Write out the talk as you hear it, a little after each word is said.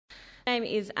name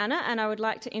is Anna, and I would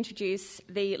like to introduce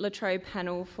the La Trobe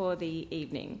panel for the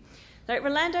evening. So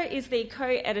Rolando is the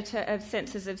co-editor of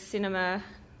Senses of Cinema,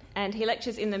 and he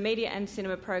lectures in the Media and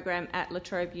Cinema program at La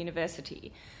Trobe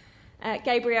University.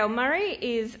 Gabrielle Murray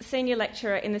is senior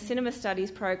lecturer in the Cinema Studies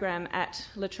program at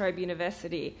La Trobe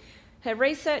University. Her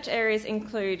research areas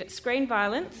include screen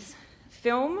violence,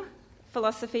 film,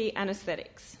 philosophy and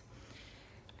aesthetics.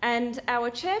 And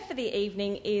our chair for the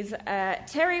evening is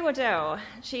Terry Waddell.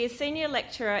 She is senior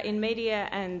lecturer in Media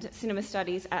and Cinema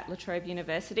Studies at La Trobe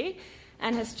University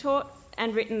and has taught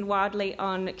and written widely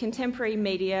on contemporary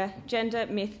media, gender,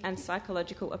 myth and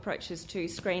psychological approaches to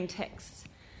screen texts.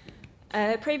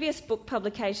 Previous book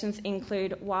publications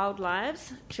include Wild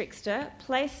Lives, Trickster,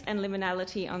 Place and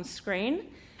Liminality on Screen,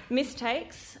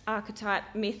 Mistakes, Archetype,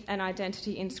 Myth and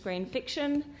Identity in Screen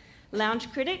Fiction,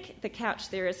 Lounge Critic, The Couch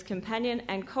Theorist's Companion,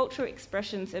 and Cultural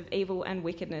Expressions of Evil and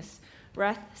Wickedness,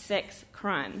 Wrath, Sex,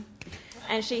 Crime.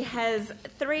 And she has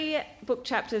 3 book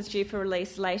chapters due for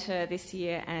release later this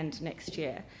year and next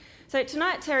year. So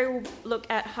tonight Terry will look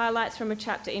at highlights from a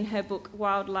chapter in her book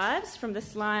Wild Lives, From the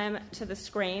Slime to the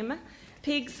Scream,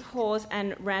 Pigs, Whores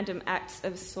and Random Acts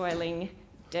of Soiling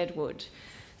Deadwood.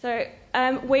 So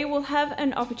we will have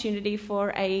an opportunity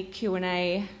for a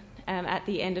Q&A at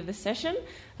the end of the session,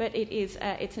 but it's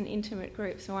an intimate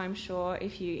group, so I'm sure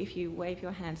if you wave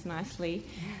your hands nicely,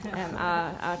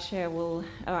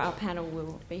 our panel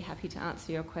will be happy to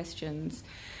answer your questions.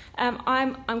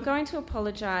 I'm going to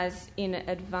apologise in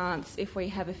advance if we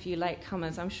have a few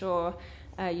latecomers. I'm sure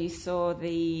you saw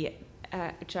the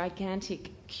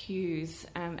gigantic queues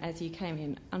as you came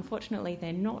in. Unfortunately,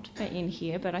 they're not in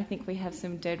here, but I think we have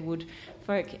some Deadwood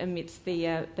folk amidst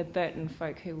the Burton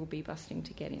folk who will be busting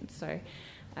to get in. So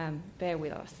bear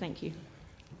with us. Thank you.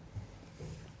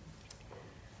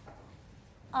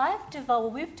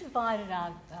 We've divided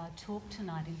our talk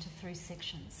tonight into 3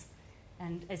 sections.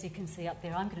 And as you can see up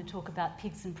there, I'm going to talk about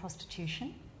pigs and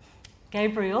prostitution.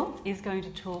 Gabriel is going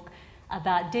to talk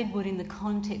about Deadwood in the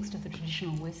context of the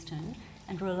traditional Western,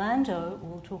 and Rolando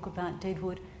will talk about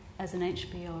Deadwood as an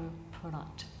HBO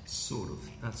product. Sort of.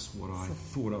 That's what I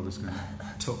thought I was going to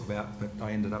talk about, but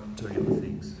I ended up doing other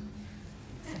things.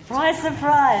 Surprise,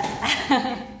 surprise!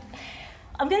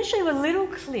 I'm going to show you a little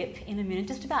clip in a minute,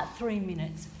 just about 3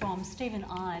 minutes, from Stephen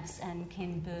Ives and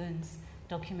Ken Burns'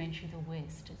 documentary The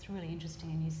West. It's really interesting,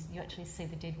 and you actually see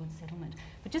the Deadwood settlement.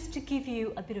 But just to give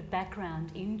you a bit of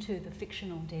background into the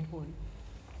fictional Deadwood,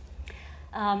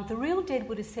 the real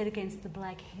Deadwood is set against the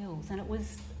Black Hills, and it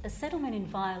was a settlement in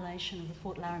violation of the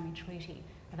Fort Laramie Treaty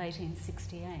of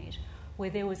 1868, where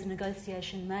there was a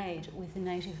negotiation made with the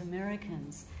Native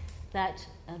Americans that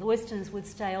the Westerners would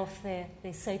stay off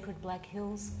their sacred Black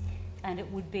Hills, and it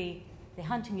would be their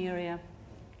hunting area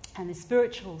and their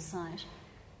spiritual site,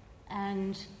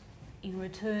 and in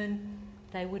return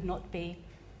they would not be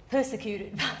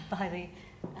persecuted by the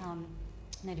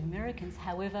Native Americans.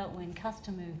 However, when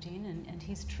Custer moved in and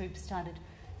his troops started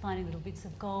finding little bits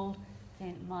of gold,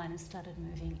 then miners started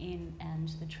moving in and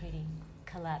the treaty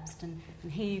collapsed. And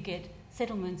here you get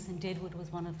settlements, and Deadwood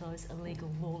was one of those illegal,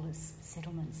 lawless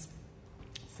settlements.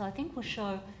 So I think we'll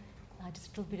show just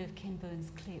a little bit of Ken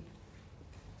Burns' clip.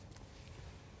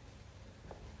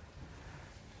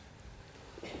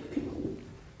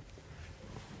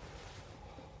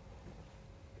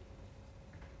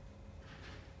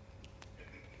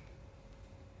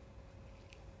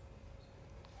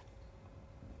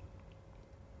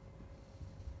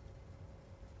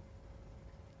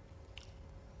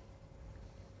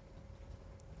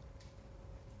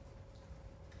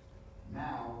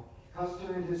 Now,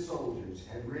 Custer and his soldiers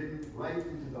had ridden right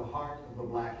into the heart of the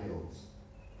Black Hills,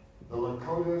 the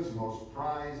Lakota's most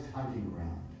prized hunting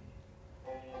ground.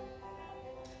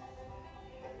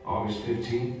 August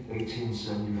 15,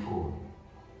 1874.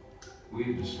 We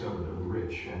had discovered a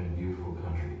rich and beautiful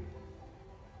country.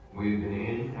 We had been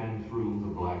in and through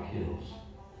the Black Hills,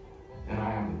 and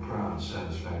I have the proud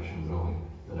satisfaction of knowing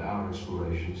that our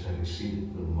explorations had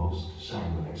exceeded the most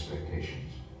sanguine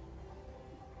expectations.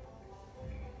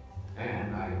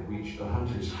 And I have reached the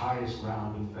hunter's highest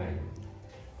round of fame.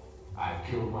 I've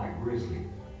killed my grizzly.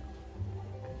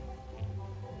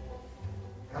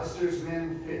 Custer's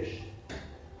men fished,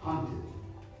 hunted,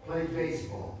 played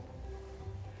baseball,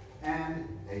 and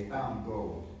they found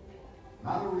gold.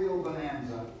 Not a real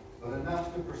bonanza, but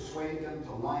enough to persuade them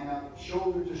to line up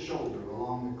shoulder to shoulder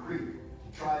along the creek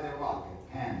to try their luck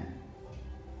at panning.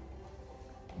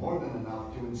 More than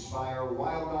enough to inspire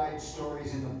wild-eyed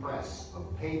stories in the press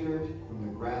of pay dirt from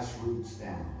the grassroots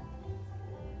down.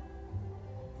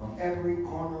 From every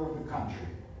corner of the country,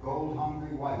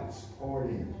 gold-hungry whites poured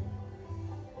in.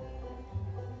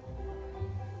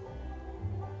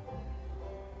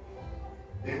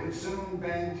 They would soon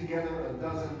bang together a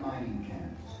dozen mining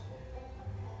camps.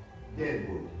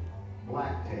 Deadwood,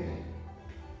 Blacktail,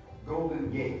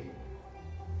 Golden Gate,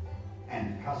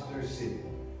 and Custer City.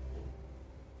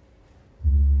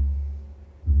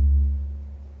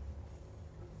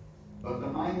 But the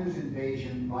miners'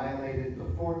 invasion violated the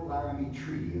Fort Laramie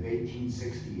Treaty of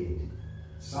 1868,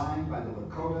 signed by the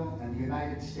Lakota and the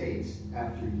United States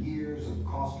after years of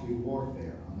costly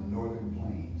warfare on the northern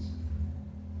plains.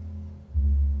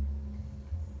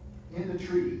 In the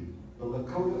treaty, the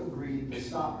Lakota agreed to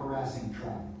stop harassing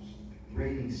trappers,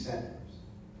 raiding settlers,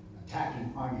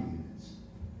 attacking army units.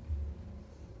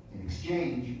 In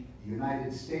exchange, the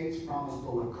United States promised the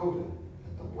Lakota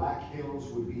that the Black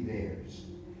Hills would be theirs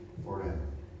forever.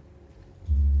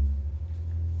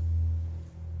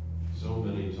 So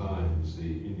many times the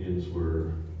Indians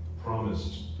were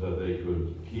promised that they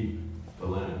could keep the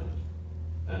land,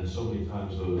 and so many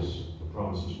times those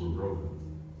promises were broken.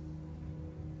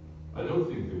 I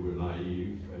don't think they were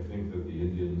naive. I think that the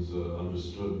Indians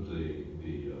understood the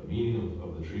meaning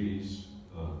of the treaties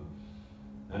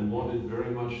and wanted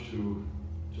very much to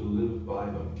live by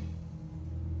them.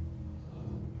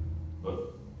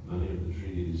 But many of the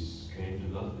treaties came to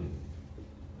nothing.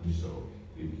 And so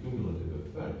the cumulative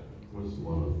effect was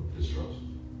one of distrust,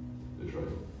 betrayal.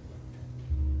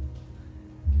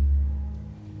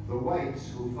 The whites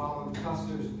who followed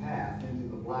Custer's path into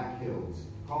the Black Hills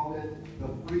called it the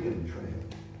Freedom Trail.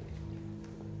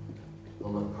 The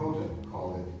Lakota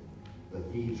called it the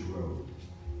Thieves' Road.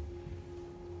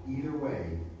 Either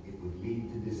way, it would lead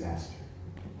to disaster.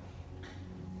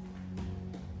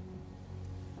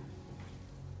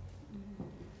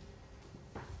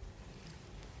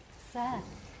 Sad.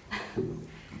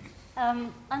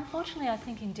 Unfortunately, I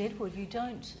think in Deadwood you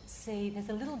don't see, there's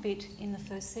a little bit in the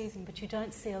first season, but you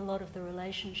don't see a lot of the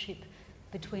relationship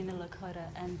between the Lakota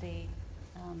and the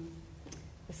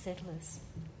settlers.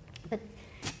 But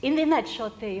in that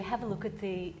shot there, you have a look at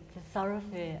the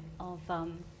thoroughfare of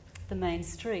the main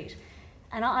street.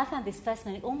 And I found this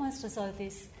fascinating, almost as though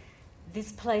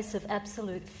this place of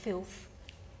absolute filth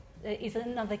is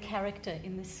another character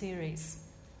in the series.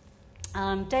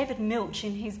 David Milch,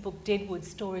 in his book Deadwood,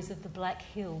 Stories of the Black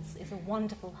Hills, is a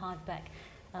wonderful hardback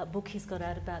book he's got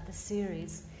out about the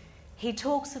series. He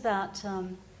talks about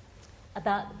the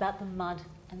mud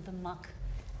and the muck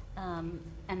and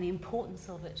the importance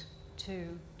of it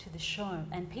to the show.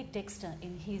 And Pete Dexter,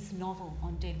 in his novel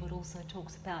on Deadwood, also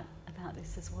talks about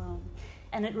this as well.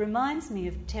 And it reminds me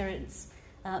of Terrence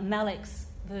Malick's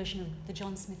version of the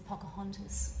John Smith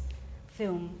Pocahontas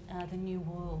film, The New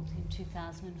World, in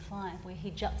 2005, where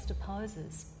he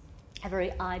juxtaposes a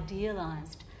very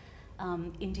idealised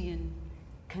Indian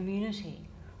community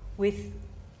with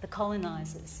the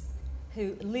colonisers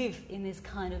who live in this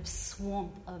kind of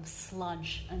swamp of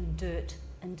sludge and dirt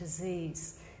and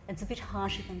disease. It's a bit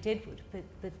harsher than Deadwood,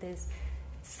 but there's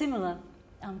similar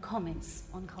comments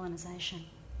on colonisation.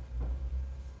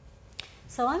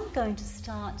 So I'm going to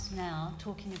start now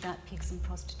talking about pigs and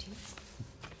prostitutes.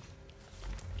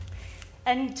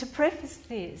 And to preface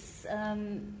this,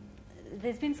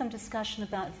 there's been some discussion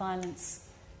about violence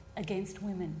against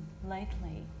women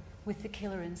lately with The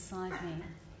Killer Inside Me,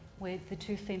 where the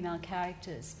two female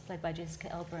characters, played by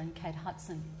Jessica Alba and Kate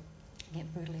Hudson,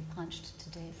 get brutally punched to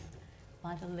death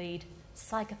by the lead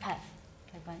psychopath,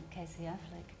 played by Casey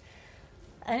Affleck.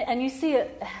 And you see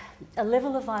a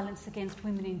level of violence against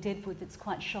women in Deadwood that's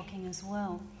quite shocking as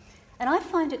well. And I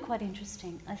find it quite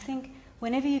interesting. I think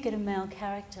whenever you get a male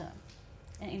character,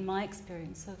 in my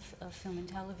experience of film and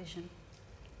television,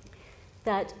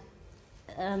 that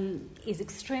is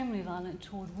extremely violent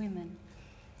toward women,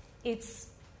 it's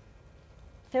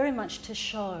very much to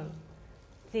show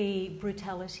the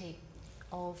brutality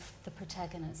of the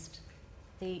protagonist,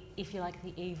 if you like,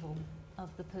 the evil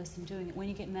of the person doing it. When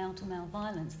you get male-to-male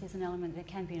violence, there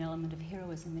can be an element of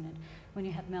heroism in it. When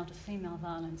you have male-to-female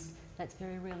violence, that's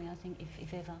very rarely, I think,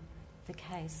 if ever, the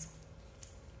case.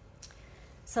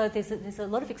 So there's a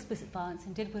lot of explicit violence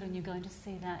in Deadwood, and you're going to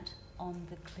see that on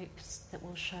the clips that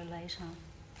we'll show later.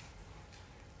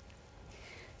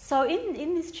 So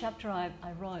in this chapter I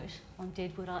wrote on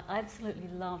Deadwood, I absolutely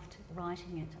loved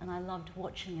writing it, and I loved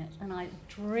watching it, and I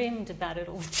dreamed about it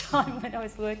all the time when I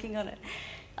was working on it.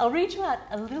 I'll read you out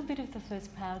a little bit of the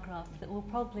first paragraph that will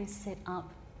probably set up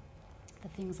the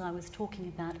things I was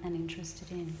talking about and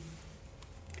interested in.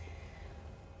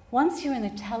 Once you're in the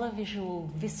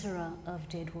televisual viscera of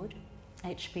Deadwood,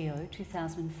 HBO,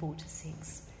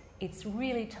 2004-6, it's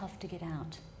really tough to get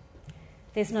out.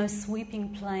 There's no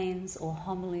sweeping plains or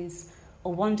homilies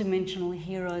or one-dimensional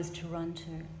heroes to run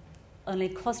to, only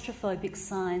claustrophobic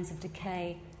signs of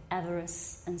decay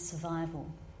avarice and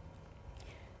survival.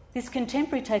 This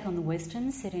contemporary take on the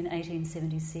Western, set in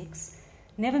 1876,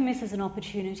 never misses an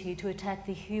opportunity to attack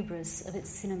the hubris of its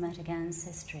cinematic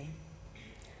ancestry.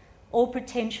 All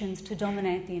pretensions to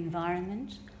dominate the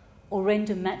environment or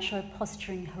render macho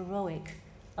posturing heroic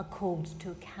are called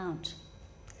to account.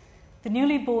 The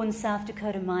newly born South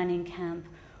Dakota mining camp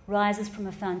rises from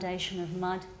a foundation of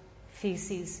mud,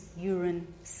 feces,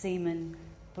 urine, semen,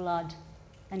 blood,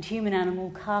 and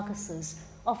human-animal carcasses,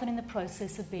 often in the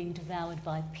process of being devoured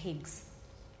by pigs.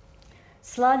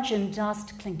 Sludge and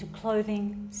dust cling to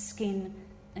clothing, skin,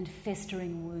 and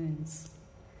festering wounds.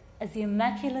 As the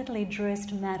immaculately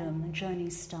dressed Madam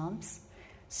Joni Stubbs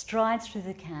strides through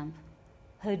the camp,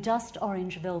 her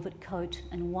dust-orange velvet coat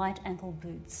and white ankle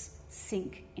boots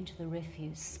sink into the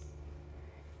refuse.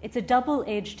 It's a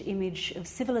double-edged image of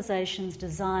civilization's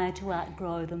desire to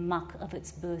outgrow the muck of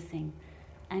its birthing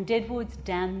and Deadwood's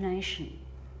damnation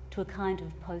to a kind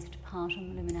of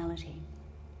postpartum liminality.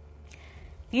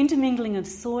 The intermingling of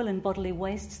soil and bodily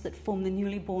wastes that form the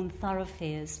newly born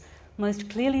thoroughfares most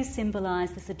clearly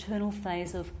symbolise this eternal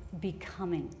phase of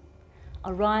becoming,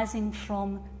 arising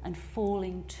from and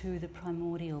falling to the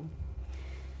primordial.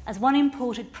 As one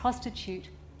imported prostitute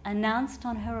announced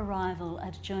on her arrival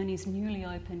at Joni's newly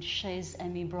opened Chez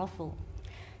Ami brothel,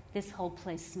 "This whole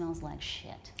place smells like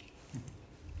shit."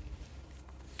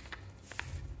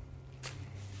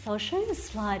 So I'll show you a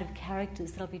slide of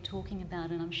characters that I'll be talking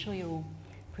about, and I'm sure you're all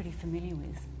pretty familiar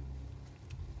with.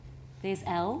 There's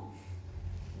Al.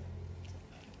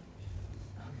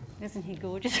 Isn't he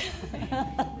gorgeous?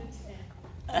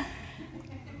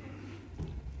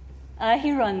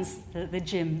 He runs the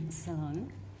gym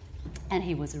salon, and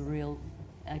he was a real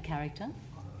character.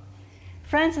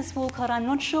 Francis Walcott, I'm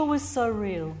not sure was so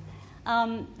real.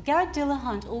 Garrett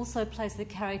Dillahunt also plays the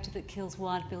character that kills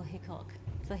Wild Bill Hickok.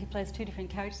 So he plays two different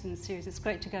characters in the series. It's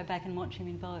great to go back and watch him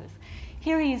in both.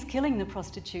 Here he is killing the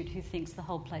prostitute who thinks the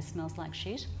whole place smells like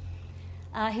shit.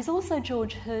 He's also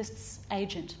George Hurst's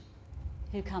agent,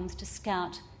 who comes to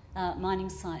scout mining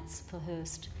sites for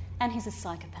Hearst, and he's a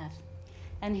psychopath.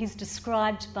 And he's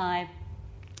described by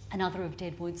another of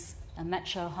Deadwood's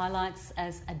macho highlights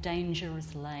as a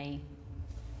dangerous lay.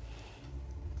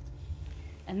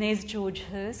 And there's George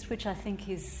Hurst, which I think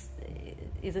is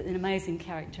an amazing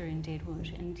character in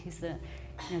Deadwood, and he's the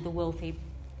wealthy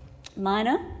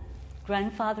miner,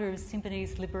 grandfather of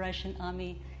Symphonie's Liberation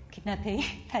Army kidnappee,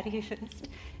 Patty Hearst,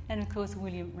 and of course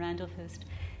William Randolph Hearst.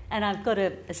 And I've got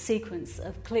a sequence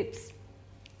of clips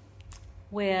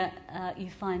where you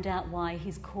find out why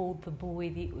he's called the boy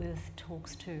the earth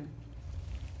talks to.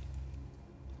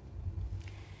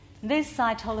 There's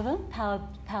Cy Tolliver,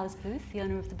 Powers Booth, the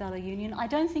owner of the Bella Union. I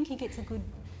don't think he gets a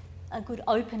good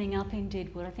opening up in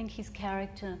Deadwood. I think his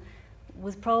character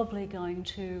was probably going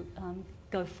to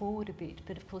go forward a bit,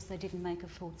 but of course they didn't make a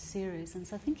full series, and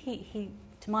so I think he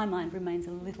to my mind, remains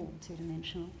a little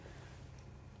two-dimensional.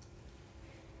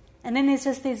 And then there's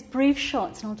just these brief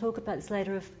shots, and I'll talk about this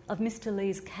later, of Mr.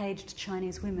 Lee's caged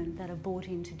Chinese women that are brought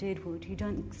into Deadwood. You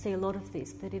don't see a lot of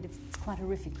this, but it's quite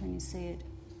horrific when you see it.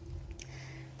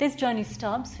 There's Joni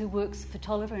Stubbs, who works for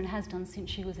Tolliver and has done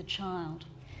since she was a child.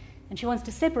 And she wants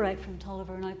to separate from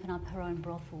Tolliver and open up her own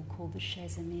brothel called the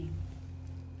Chez Ami.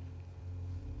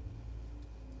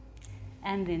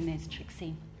 And then there's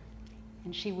Trixie.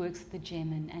 And she works at the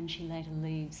Gem, and she later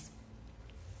leaves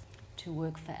to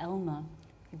work for Elmer,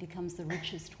 who becomes the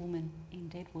richest woman in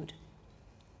Deadwood.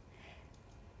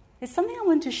 There's something I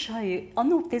want to show you.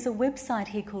 There's a website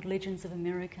here called Legends of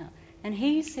America, and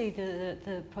here you see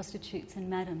the prostitutes and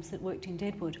madams that worked in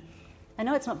Deadwood. I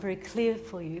know it's not very clear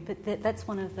for you, but that's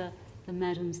one of the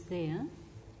madams there.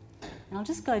 And I'll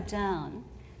just go down.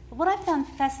 But what I found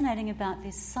fascinating about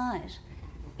this site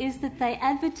is that they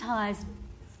advertise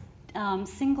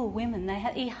single women. They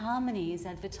have eHarmony is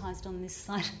advertised on this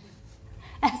site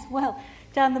as well.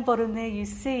 Down the bottom there you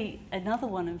see another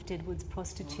one of Deadwood's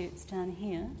prostitutes down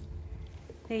here.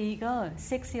 There you go.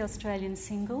 Sexy Australian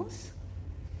singles.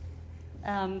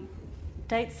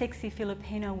 Date sexy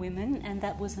Filipino women, and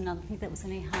that was another, I think that was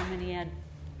an eHarmony ad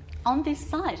on this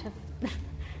site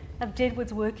of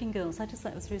Deadwood's working girls. I just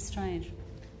thought it was very strange.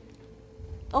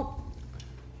 Oh,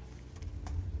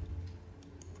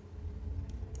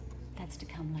 that's to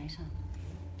come later.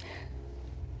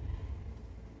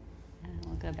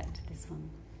 I'll go back to this one.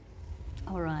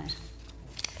 All right.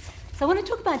 So I want to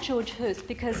talk about George Hurst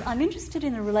because I'm interested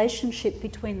in the relationship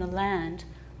between the land,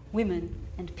 women,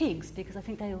 and pigs, because I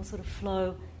think they all sort of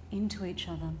flow into each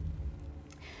other.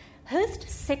 Hurst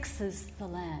sexes the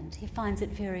land. He finds it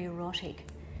very erotic.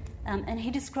 And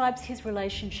he describes his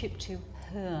relationship to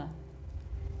her.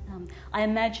 I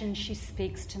imagine she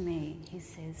speaks to me, he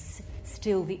says,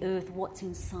 still the earth, what's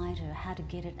inside her, how to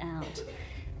get it out.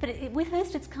 But with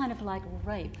Hirst, it's kind of like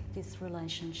rape, this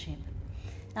relationship.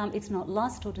 It's not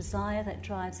lust or desire that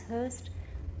drives Hirst,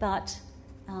 but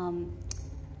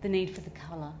the need for the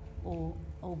colour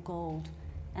or gold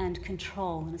and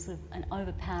control and sort of an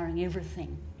overpowering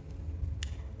everything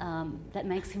that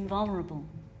makes him vulnerable.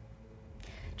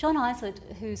 John Islett,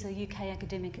 who's a UK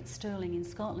academic at Stirling in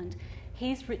Scotland,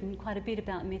 he's written quite a bit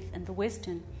about myth and the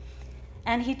Western,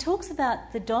 and he talks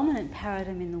about the dominant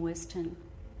paradigm in the Western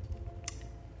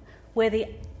where the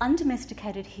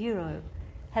undomesticated hero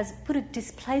has put a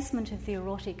displacement of the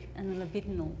erotic and the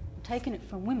libidinal, taken it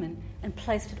from women and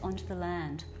placed it onto the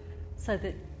land, so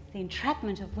that the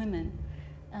entrapment of women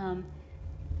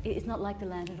is not like the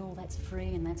land at all. That's free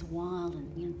and that's wild,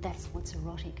 and that's what's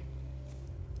erotic.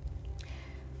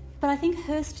 But I think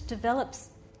Hirst develops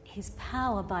his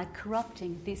power by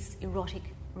corrupting this erotic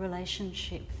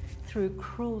relationship through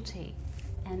cruelty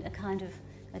and a kind of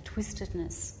a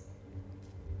twistedness.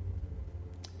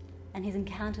 And his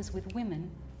encounters with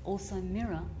women also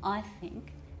mirror, I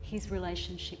think, his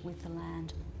relationship with the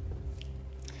land.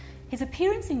 His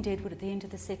appearance in Deadwood at the end of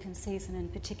the second season,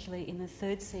 and particularly in the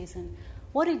third season,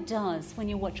 what it does when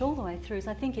you watch all the way through is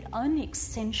I think it only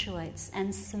accentuates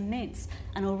and cements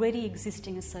an already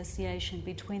existing association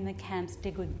between the camp's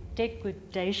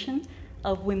degradation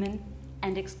of women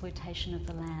and exploitation of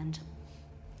the land.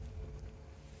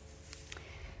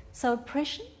 So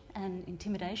oppression and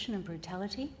intimidation and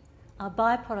brutality are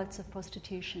byproducts of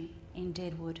prostitution in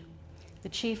Deadwood, the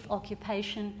chief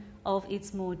occupation of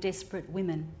its more desperate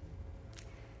women.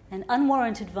 And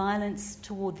unwarranted violence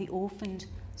toward the orphaned,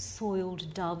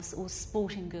 soiled doves or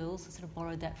sporting girls, I sort of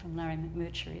borrowed that from Larry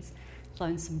McMurtry's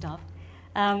Lonesome Dove,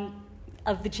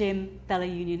 of the Gem, Ballet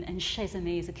Union, and Chez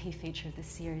Amis is a key feature of the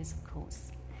series, of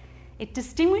course. It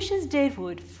distinguishes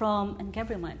Deadwood from, and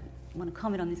Gabrielle might want to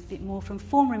comment on this a bit more, from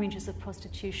former images of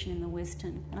prostitution in the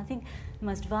Western. And I think the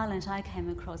most violent I came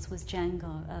across was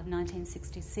Django of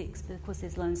 1966, but of course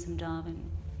there's Lonesome Dove and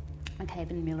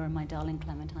McCabe Miller and My Darling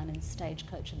Clementine and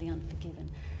Stagecoach of the Unforgiven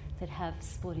that have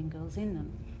sporting girls in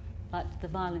them. But the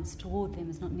violence toward them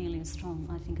is not nearly as strong,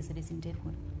 I think, as it is in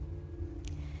Deadwood.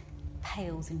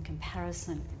 Pales in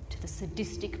comparison to the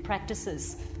sadistic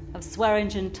practices of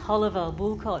Swearingen, Tolliver,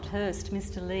 Woolcott, Hirst,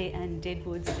 Mr. Lee and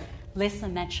Deadwood's lesser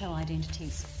macho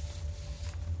identities.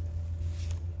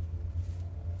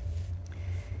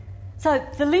 So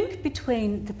the link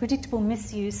between the predictable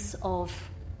misuse of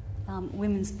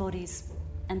women's bodies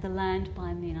and the land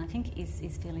by men, I think,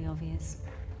 is fairly obvious.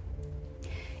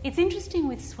 It's interesting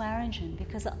with Swearingen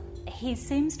because he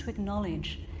seems to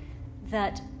acknowledge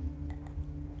that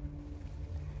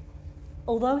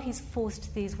although he's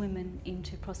forced these women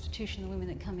into prostitution, the women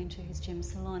that come into his gem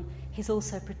salon, he's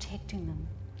also protecting them.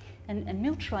 And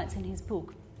Milch writes in his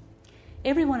book,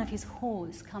 every one of his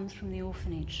whores comes from the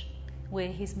orphanage where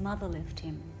his mother left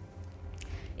him.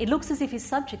 It looks as if he's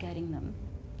subjugating them,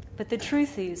 but the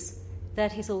truth is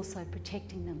that he's also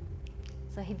protecting them.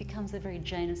 So he becomes a very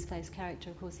Janus-faced character,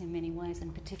 of course, in many ways,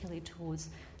 and particularly towards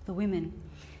the women.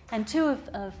 And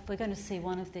we're going to see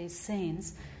one of these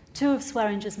scenes. Two of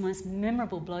Swearingen's most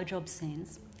memorable blowjob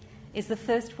scenes is the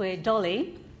first where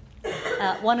Dolly,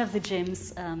 one of the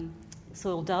Gem's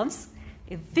soiled doves,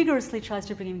 vigorously tries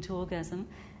to bring him to orgasm,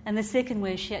 and the second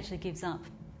where she actually gives up,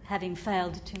 having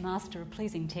failed to master a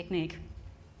pleasing technique.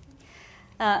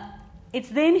 It's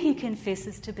then he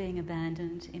confesses to being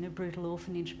abandoned in a brutal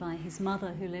orphanage by his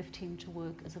mother, who left him to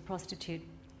work as a prostitute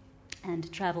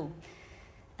and travel.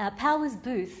 Powers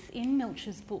Booth, in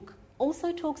Milch's book,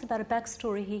 also talks about a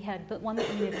backstory he had, but one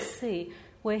that we never see,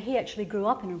 where he actually grew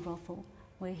up in a brothel,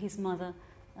 where his mother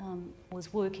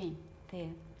was working there.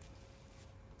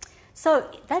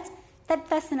 So that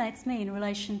fascinates me in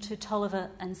relation to Tolliver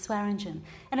and Swearingen.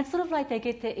 And it's sort of like they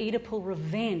get their Oedipal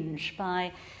revenge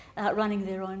by running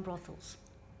their own brothels.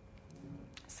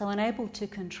 So unable to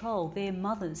control their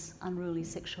mother's unruly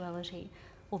sexuality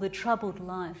or the troubled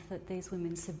life that these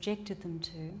women subjected them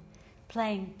to,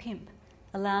 playing pimp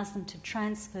allows them to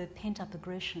transfer pent-up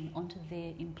aggression onto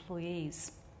their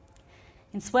employees.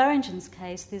 In Swearingen's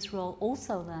case, this role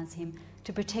also allows him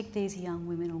to protect these young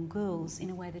women or girls in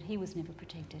a way that he was never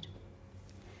protected.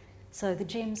 So the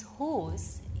Gem's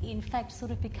whores, in fact,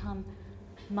 sort of become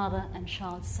mother and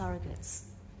child surrogates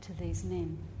to these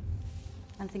men.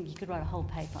 I think you could write a whole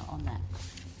paper on that.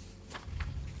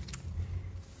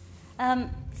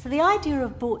 So the idea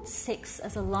of bought sex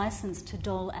as a license to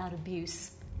dole out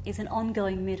abuse is an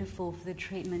ongoing metaphor for the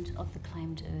treatment of the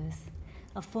claimed earth,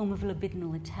 a form of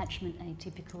libidinal attachment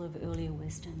atypical of earlier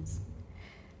Westerns.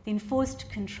 the enforced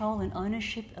control and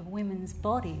ownership of women's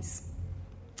bodies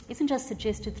isn't just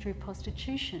suggested through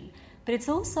prostitution, but it's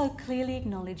also clearly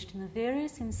acknowledged in the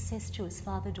various incestuous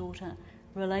father-daughter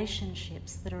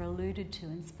relationships that are alluded to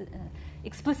and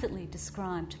explicitly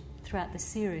described throughout the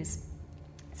series.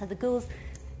 So the girls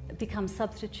become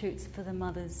substitutes for the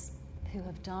mothers who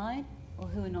have died or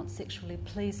who are not sexually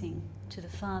pleasing to the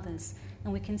fathers.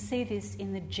 And we can see this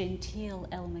in the genteel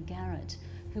Elma Garrett,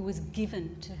 who was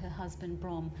given to her husband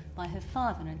Brom by her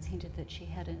father, and it's hinted that she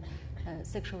had a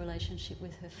sexual relationship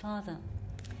with her father.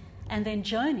 And then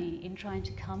Joni, in trying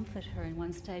to comfort her in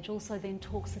one stage, also then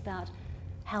talks about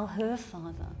how her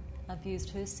father abused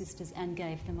her sisters and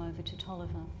gave them over to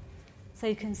Tolliver. So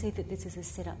you can see that this is a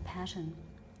set-up pattern.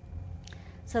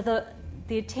 So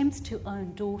the attempts to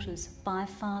own daughters by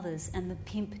fathers and the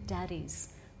pimp daddies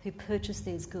who purchase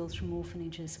these girls from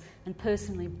orphanages and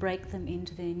personally break them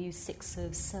into their new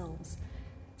sex-served cells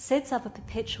sets up a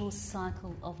perpetual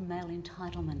cycle of male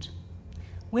entitlement.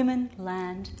 Women,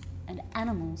 land and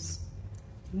animals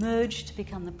merge to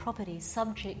become the property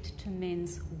subject to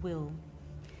men's will,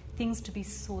 things to be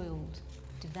soiled,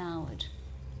 devoured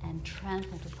and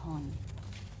trampled upon.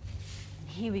 And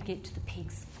here we get to the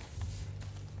pigs.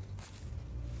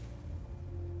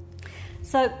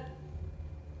 So,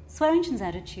 Swearengen's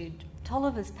attitude,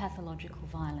 Tolliver's pathological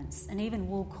violence, and even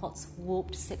Woolcott's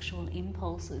warped sexual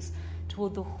impulses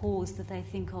toward the whores that they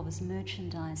think of as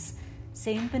merchandise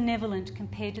seem benevolent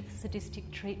compared to the sadistic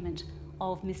treatment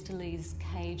of Mr. Lee's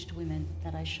caged women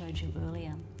that I showed you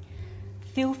earlier.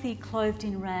 Filthy, clothed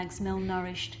in rags,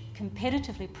 malnourished,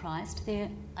 competitively priced, they're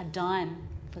a dime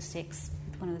for sex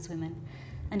with one of those women,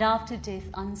 and after death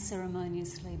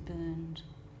unceremoniously burned.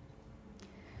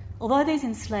 Although these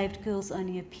enslaved girls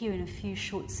only appear in a few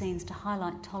short scenes to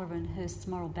highlight Tolliver and Hearst's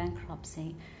moral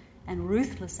bankruptcy and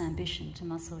ruthless ambition to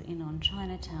muscle in on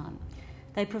Chinatown,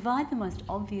 they provide the most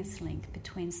obvious link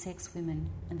between sex women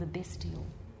and the bestial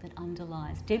that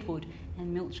underlies Deadwood,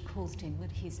 and Milch calls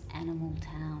Deadwood his animal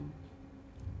town.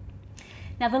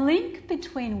 Now, the link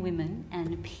between women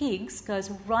and pigs goes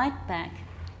right back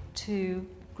to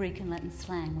Greek and Latin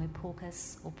slang, where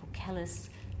porcus or porcellus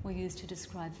were used to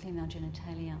describe female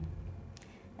genitalia.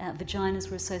 Vaginas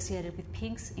were associated with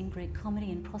pigs in Greek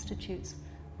comedy, and prostitutes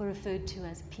were referred to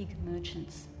as pig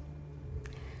merchants.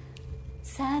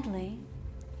 Sadly,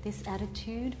 this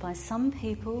attitude by some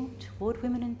people toward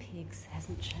women and pigs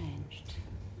hasn't changed.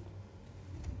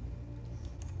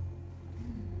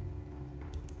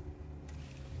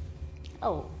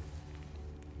 Oh.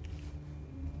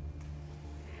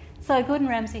 So Gordon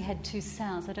Ramsay had two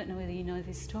sows. I don't know whether you know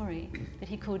this story, that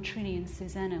he called Trini and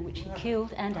Susanna, which he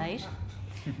killed and ate.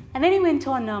 And then he went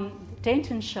on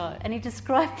Denton's show and he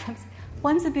described them.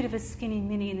 One's a bit of a skinny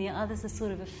mini and the other's a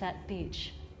sort of a fat bitch.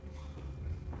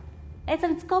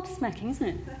 It's gobsmacking, isn't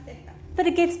it? But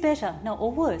it gets better, no,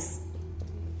 or worse.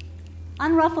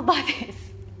 Unruffled by this,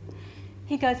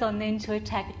 he goes on then to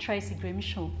attack Tracy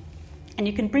Grimshaw. And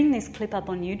you can bring this clip up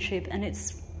on YouTube, and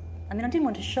I didn't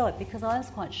want to show it because I was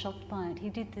quite shocked by it. He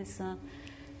did this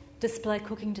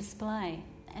cooking display,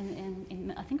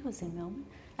 and I think it was in Melbourne.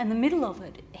 And in the middle of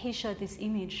it, he showed this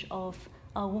image of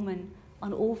a woman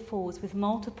on all fours with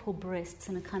multiple breasts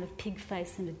and a kind of pig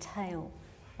face and a tail,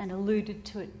 and alluded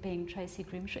to it being Tracy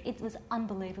Grimshaw. It was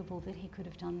unbelievable that he could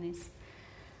have done this.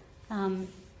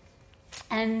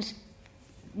 And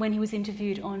when he was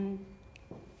interviewed on,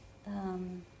 I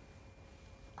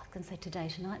was going to say Today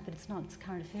Tonight, but it's not, it's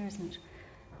Current Affair, isn't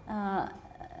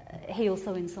it? He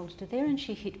also insulted her there, and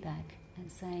she hit back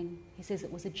and saying, he says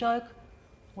it was a joke.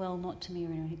 Well, not to me or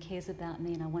anyone who cares about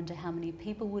me, and I wonder how many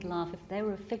people would laugh if they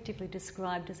were effectively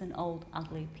described as an old,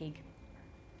 ugly pig.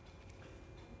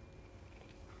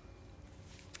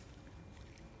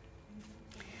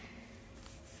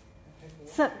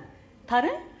 So,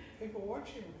 pardon? People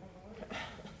watching.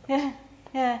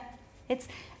 Yeah.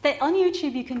 On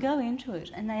YouTube you can go into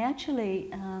it, and they actually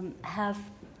have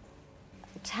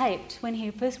taped when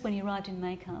he arrived in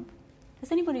makeup.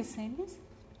 Has anybody seen this?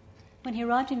 When he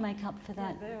arrived in makeup for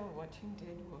that. Yeah, they were watching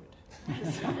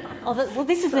Deadwood. Well,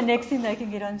 this is the next thing they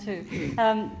can get onto.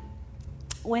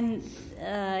 When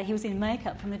he was in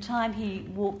makeup, from the time he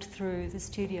walked through the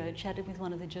studio, chatted with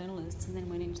one of the journalists, and then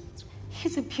went into he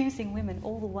was abusing women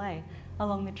all the way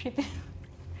along the trip.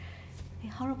 A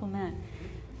horrible man.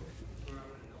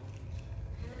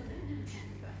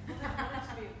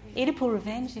 Oedipal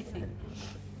revenge, you think.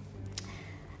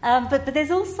 But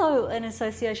there's also an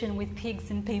association with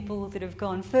pigs and people that have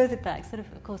gone further back, sort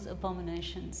of course,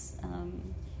 abominations,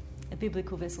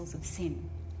 biblical vessels of sin,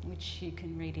 which you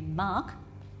can read in Mark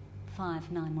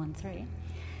 5:9-13.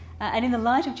 and in the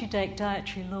light of Judaic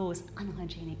dietary laws,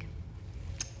 unhygienic.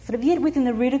 Sort of yet within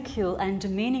the ridicule and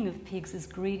demeaning of pigs as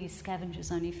greedy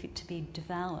scavengers only fit to be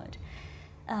devoured,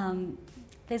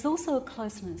 there's also a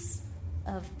closeness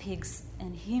of pigs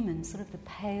and humans, sort of the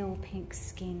pale pink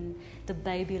skin, the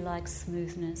baby-like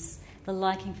smoothness, the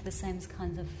liking for the same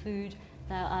kinds of food,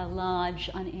 our large,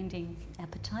 unending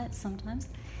appetites sometimes,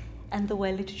 and the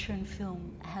way literature and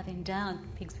film have endowed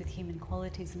pigs with human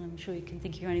qualities. And I'm sure you can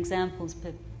think of your own examples,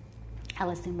 but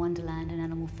Alice in Wonderland and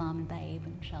Animal Farm and Babe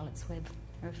and Charlotte's Web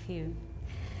are a few.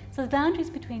 So the boundaries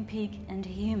between pig and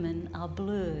human are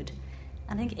blurred.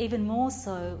 I think even more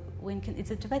so when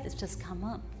it's a debate that's just come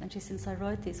up, actually since I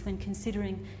wrote this, when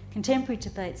considering contemporary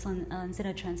debates on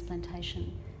xenotransplantation,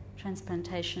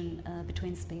 transplantation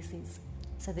between species,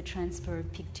 so the transfer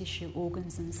of pig tissue,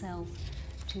 organs and cells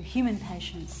to human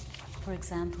patients, for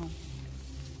example.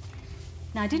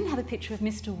 Now, I didn't have a picture of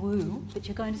Mr. Wu, but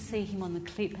you're going to see him on the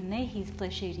clip, and there he's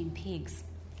flesh-eating pigs.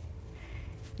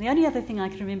 The only other thing I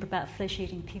can remember about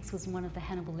flesh-eating pigs was in one of the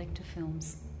Hannibal Lecter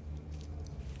films,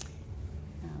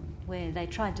 where they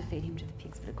tried to feed him to the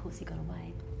pigs, but of course he got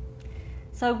away.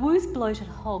 So Wu's bloated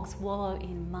hogs wallow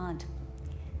in mud,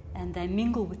 and they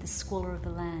mingle with the squalor of the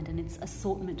land and its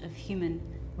assortment of human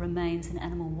remains and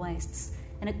animal wastes.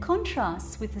 And it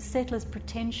contrasts with the settlers'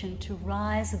 pretension to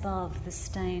rise above the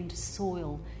stained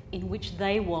soil in which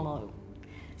they wallow.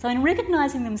 So in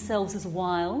recognising themselves as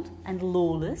wild and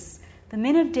lawless, the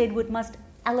men of Deadwood must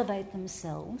elevate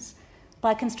themselves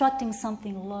by constructing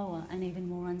something lower and even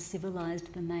more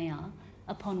uncivilised than they are,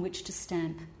 upon which to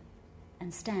stamp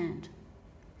and stand.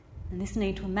 And this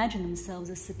need to imagine themselves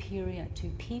as superior to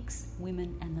pigs,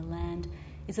 women and the land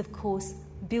is of course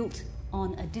built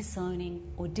on a disowning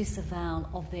or disavowal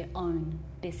of their own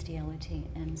bestiality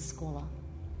and squalor.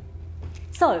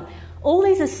 So, all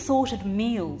these assorted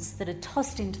meals that are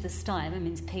tossed into the sty, that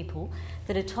means people,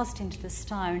 that are tossed into the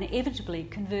sty are inevitably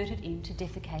converted into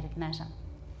defecated matter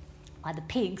by the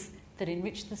pigs that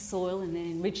enrich the soil and then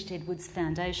enrich Deadwood's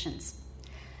foundations.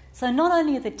 So not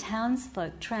only are the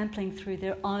townsfolk trampling through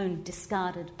their own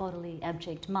discarded bodily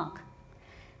abject muck,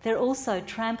 they're also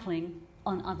trampling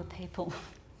on other people,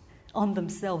 on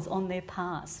themselves, on their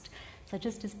past. So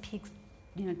just as pigs,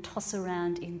 toss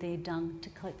around in their dung to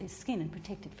coat their skin and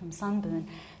protect it from sunburn,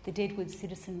 the Deadwood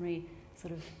citizenry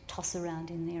sort of toss around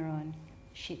in their own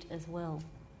shit as well.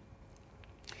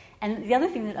 And the other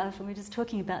thing that we were just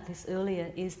talking about this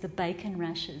earlier is the bacon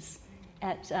rashes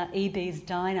at E.B.'s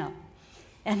diner.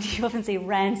 And you often see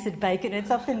rancid bacon.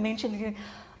 It's often mentioned,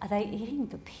 are they eating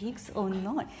the pigs or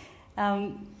not?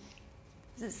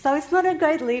 So it's not a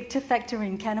great leap to factor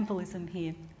in cannibalism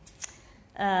here.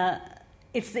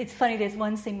 It's funny, there's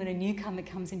one scene when a newcomer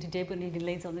comes into Deadwood and he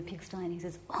leads on the pigsty and he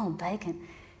says, "Oh, bacon."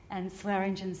 And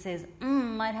Swearingen says,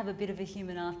 "Might have a bit of a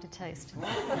human aftertaste."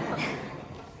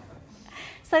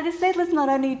 So the settlers not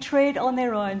only tread on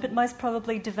their own, but most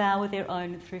probably devour their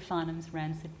own through Farnham's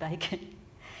rancid bacon.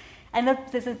 And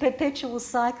there's a perpetual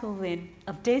cycle then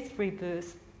of death,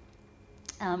 rebirth,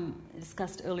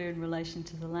 discussed earlier in relation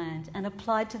to the land, and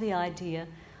applied to the idea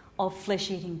of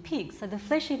flesh-eating pigs. So the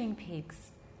flesh-eating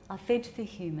pigs are fed to the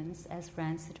humans as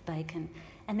rancid bacon,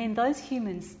 and then those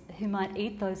humans who might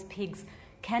eat those pigs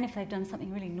can, if they've done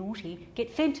something really naughty, get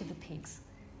fed to the pigs.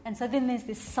 And so then there's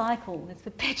this cycle, this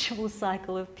perpetual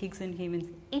cycle of pigs and humans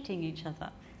eating each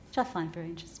other, which I find very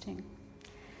interesting.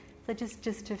 So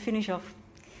just to finish off,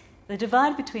 the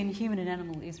divide between human and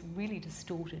animal is really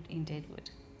distorted in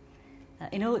Deadwood.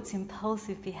 In all its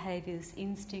impulsive behaviours,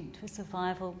 instinct for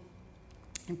survival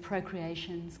and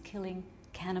procreations, killing,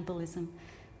 cannibalism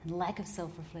and lack of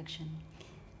self-reflection,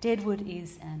 Deadwood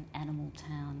is an animal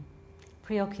town,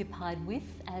 preoccupied with,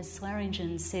 as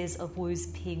Swearingen says of Wu's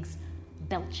pigs,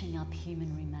 belching up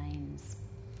human remains.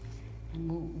 And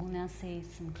we'll now see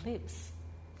some clips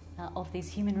of these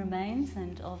human remains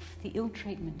and of the ill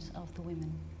treatment of the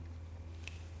women.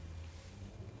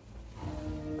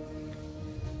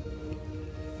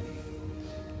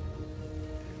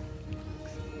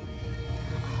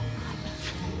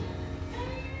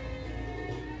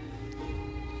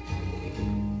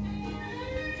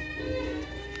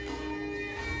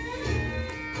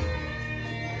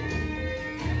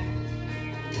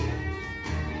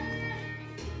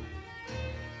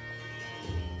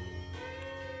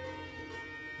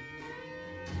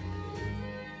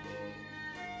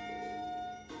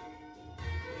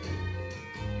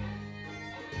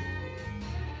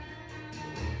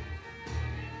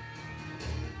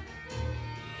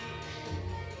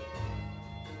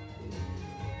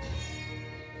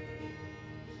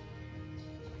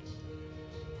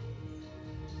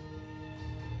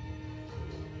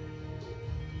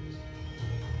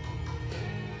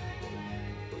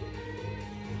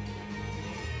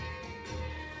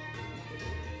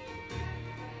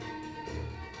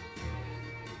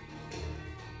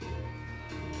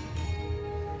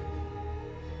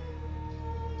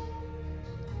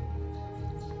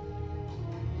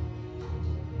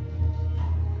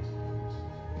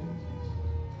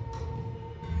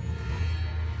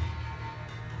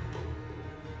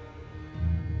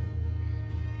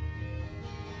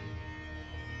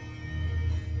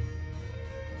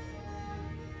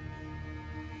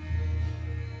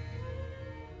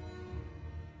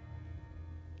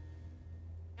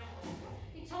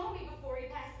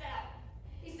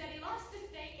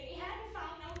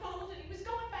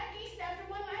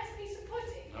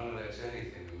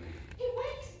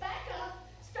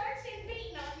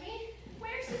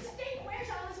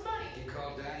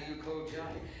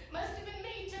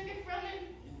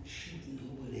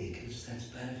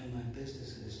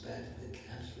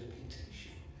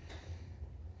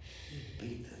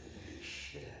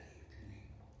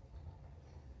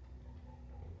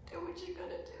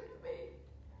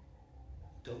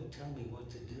 Don't tell me what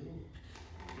to do.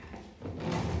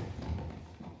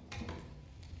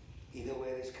 Either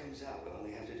way this comes out, we'll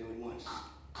only have to do it once.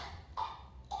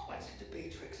 What's it to be,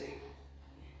 Trixie?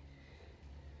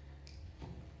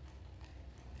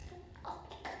 All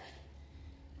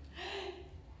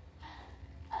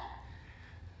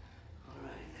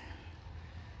right,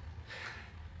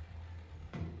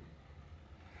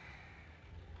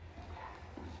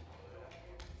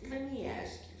 then. Let me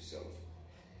ask you something.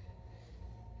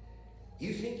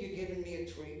 You think you're giving me a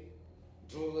treat?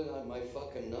 Drooling on my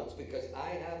fucking nuts because I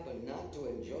happen not to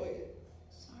enjoy it.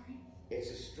 Sorry.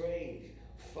 It's a strange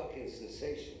fucking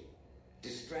sensation.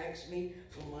 Distracts me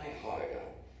from my hard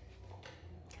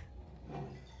on.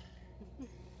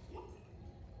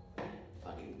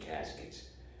 Fucking caskets.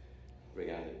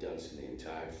 Bring out the dunce in the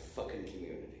entire fucking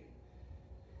community.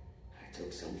 I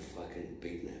took some fucking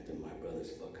beating after my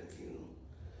brother's fucking funeral.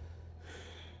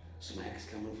 Smack's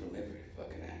coming from every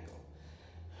fucking angle.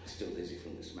 Still dizzy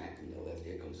from the smack from the left.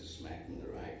 Here comes the smack from the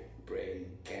right.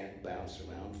 Brain can't bounce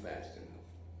around fast enough.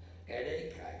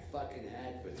 Headache I fucking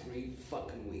had for 3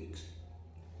 fucking weeks.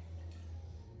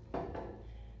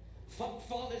 Fuck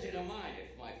fault is it of mine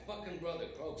if my fucking brother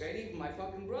croaks? Ain't even my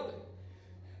fucking brother.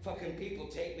 Fucking people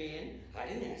take me in. I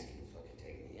didn't ask you to fucking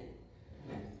take me in.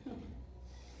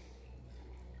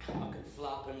 Fucking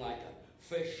flopping like a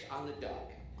fish on the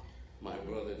dock. My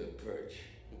brother the perch.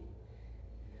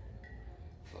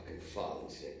 Fucking falling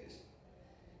sickness.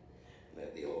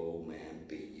 Let the old man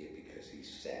beat you because he's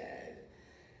sad.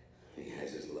 He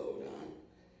has his load on.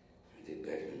 I did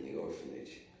better in the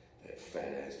orphanage. That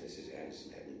fat-ass Mrs.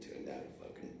 Anderson hadn't turned out a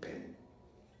fucking pimp.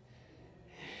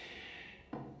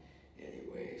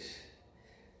 Anyways,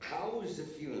 how was the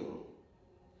funeral?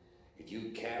 Did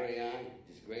you carry on,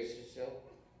 disgrace yourself?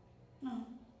 No,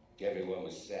 Everyone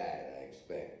was sad, I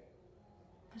expect.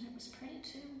 but it was pretty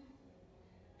too.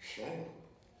 Shut up.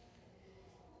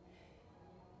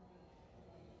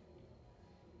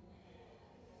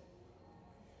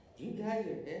 You dye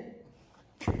your hair?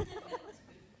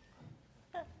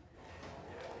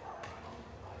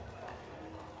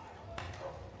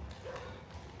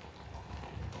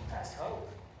 Past hope.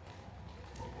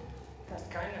 Past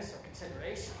kindness or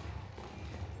consideration.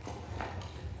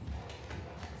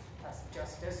 Past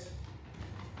justice.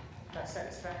 Past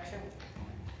satisfaction.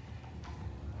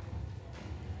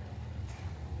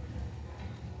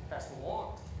 Past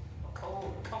warmth or cold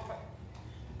or comfort.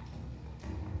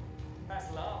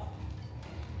 Past love.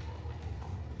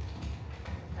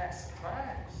 Past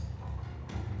surprise.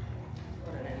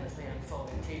 What an endlessly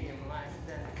unfolding tedium life has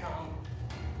then become.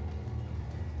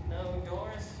 No,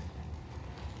 Doris.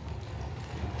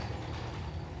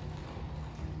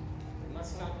 We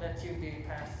must not let you be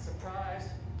past surprise.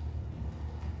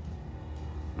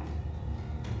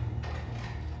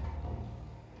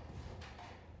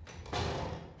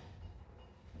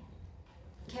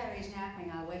 Carrie's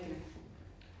napping. I'll waken her.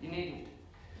 You needn't.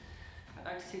 I'd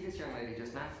like to see this young lady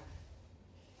just now.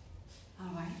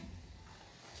 All right.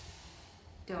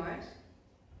 Doris?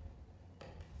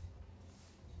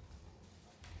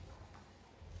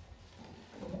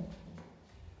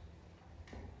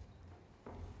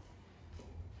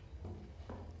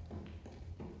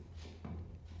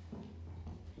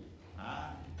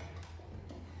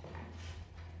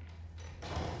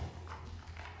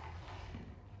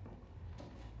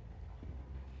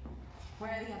 Where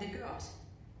are the other girls?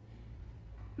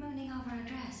 Mooning over a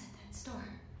dress at that store.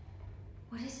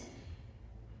 What is it?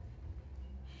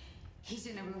 He's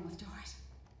in a room with Doris.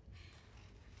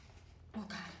 Oh,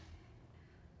 God.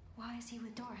 Why is he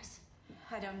with Doris?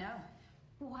 I don't know.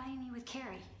 Why ain't he with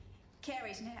Carrie?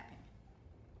 Carrie's napping.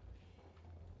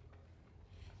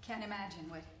 Can't imagine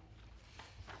what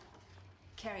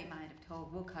Carrie might have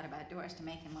told Woolcott about Doris to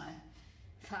make him want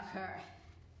to fuck her.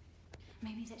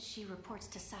 Maybe that she reports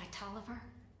to Cy Tolliver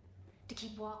to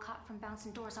keep Walcott from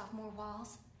bouncing doors off more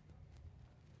walls.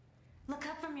 Look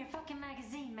up from your fucking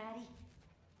magazine, Maddie.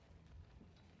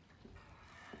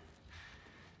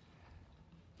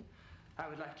 I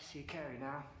would like to see Carrie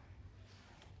now.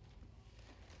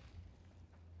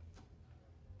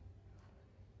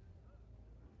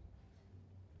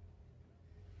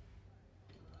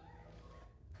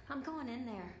 I'm going in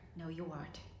there. No, you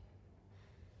aren't.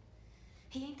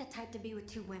 He ain't the type to be with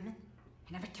 2 women.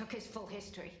 I never took his full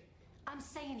history. I'm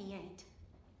saying he ain't.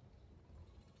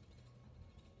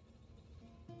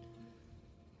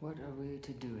 What are we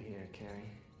to do here,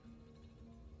 Carrie?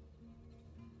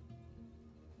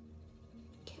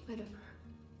 Get rid of her.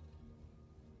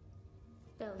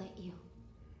 They'll let you.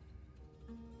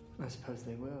 I suppose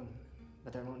they will,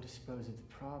 but that won't dispose of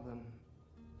the problem.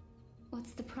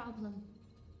 What's the problem?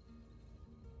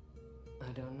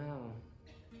 I don't know.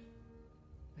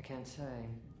 I can't say.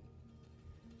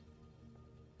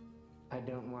 I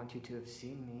don't want you to have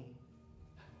seen me.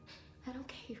 I don't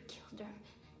care you killed her.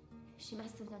 She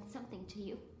must have done something to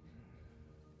you.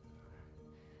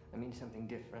 I mean something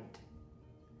different.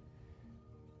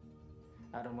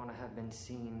 I don't want to have been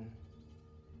seen.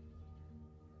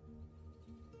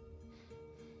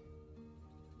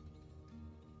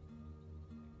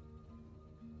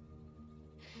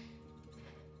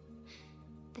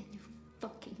 Then you're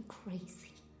fucking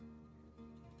crazy.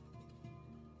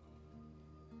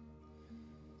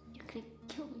 You're gonna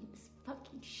kill me in this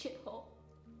fucking shithole.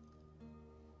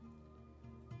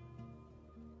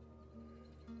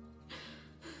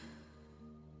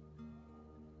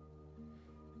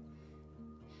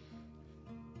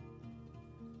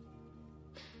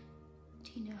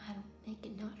 Do you know how to make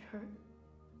it not hurt?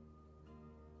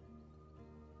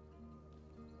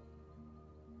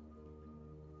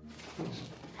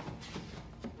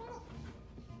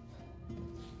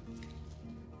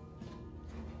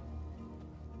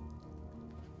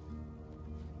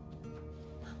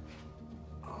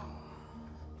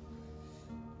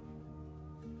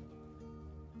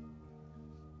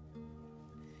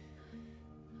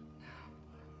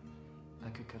 I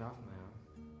could cut off my arm.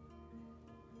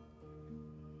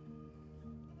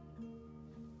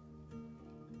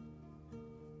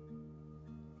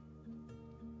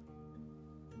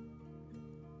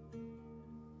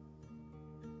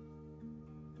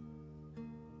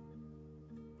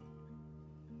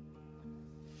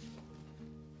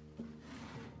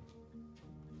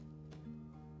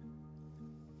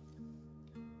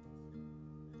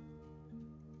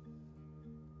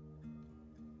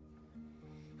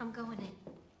 I'm going in.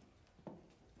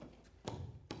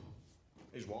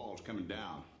 These walls coming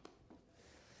down.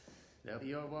 They'll be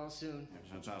your wall soon.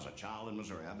 Since I was a child in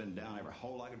Missouri, I've been down every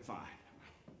hole I could find.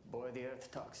 Boy, the earth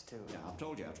talks too. Yeah, I've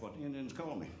told you, that's what the Indians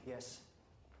call me. Yes.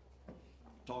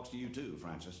 Talks to you too,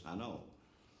 Francis, I know.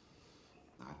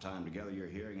 Our time together, your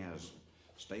hearing has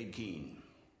stayed keen.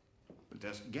 But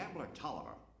this Gambler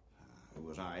Tolliver, who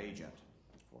was our agent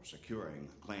for securing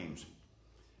the claims,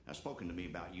 has spoken to me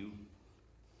about you.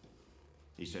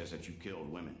 He says that you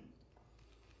killed women,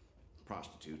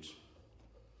 prostitutes,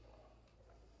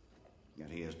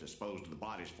 yet he has disposed of the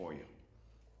bodies for you.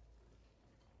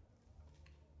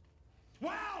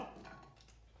 Well!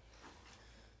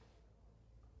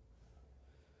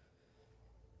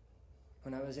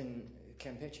 When I was in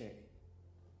Campeche,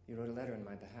 you wrote a letter on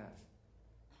my behalf.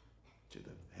 To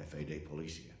the Jefe de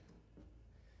Policia.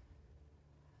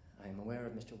 I am aware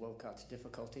of Mr. Wolcott's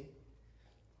difficulty.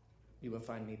 You will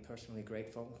find me personally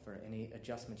grateful for any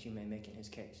adjustments you may make in his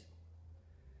case.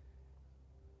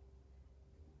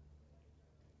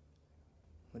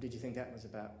 What did you think that was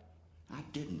about? I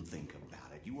didn't think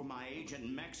about it. You were my agent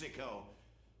in Mexico.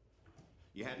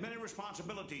 You had many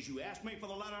responsibilities. You asked me for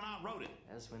the letter and I wrote it.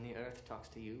 As when the earth talks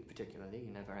to you, particularly,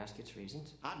 you never ask its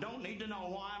reasons. I don't need to know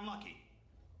why I'm lucky.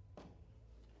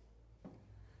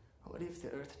 What if the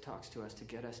earth talks to us to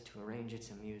get us to arrange its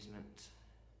amusements?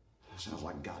 Sounds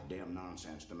like goddamn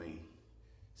nonsense to me.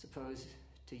 Suppose,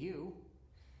 to you,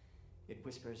 it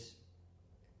whispers,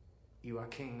 "You are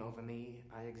king over me,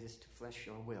 I exist to flesh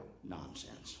your will."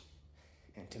 Nonsense.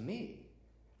 And to me,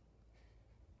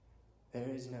 there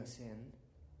is no sin.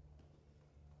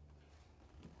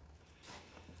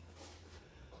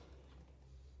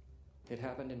 It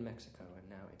happened in Mexico, and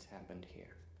now it's happened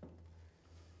here.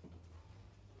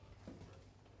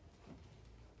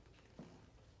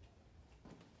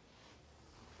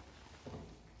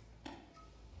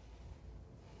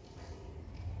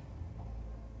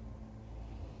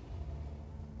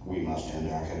 We must end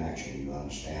our connection. You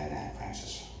understand that,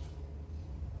 Francis?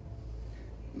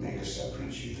 Make a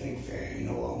severance you think fair. You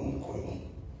know I won't quibble.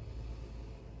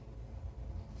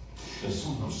 Does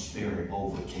some of spirit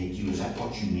overtake you? Is that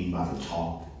what you mean by the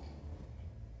talk?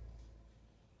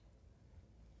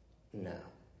 No.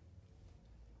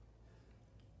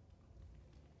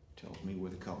 Tells me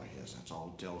where the color is. That's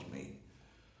all it tells me.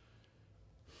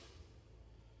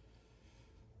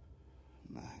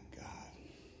 My God.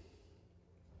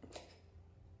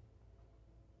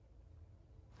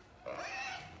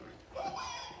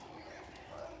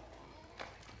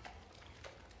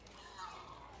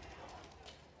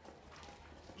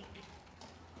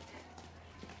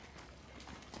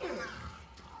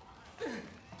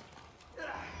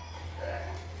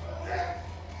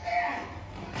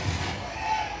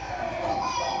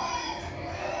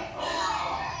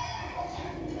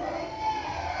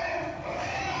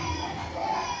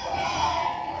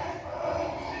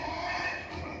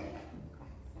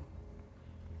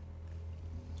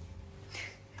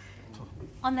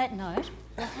 On that note,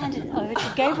 we'll hand it over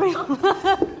to Gabriel.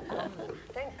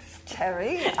 Thanks,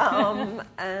 Terry. I'm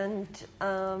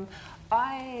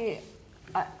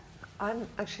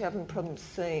actually having problems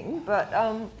seeing, but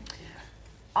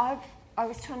I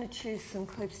was trying to choose some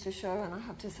clips to show, and I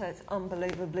have to say it's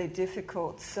unbelievably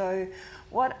difficult. So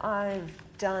what I've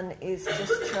done is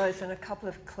just chosen a couple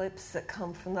of clips that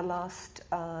come from the last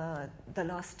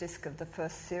disc of the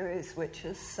first series, which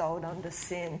is Sold Under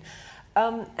Sin.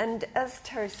 And as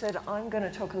Terry said, I'm going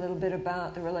to talk a little bit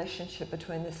about the relationship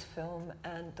between this film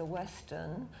and the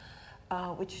Western,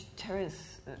 which Terry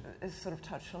has sort of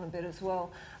touched on a bit as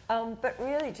well. But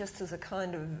really just as a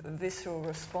kind of visceral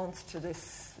response to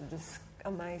this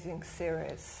amazing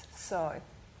series. So,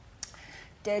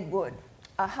 Deadwood,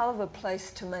 a hell of a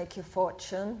place to make your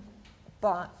fortune,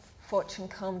 but fortune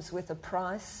comes with a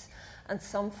price, and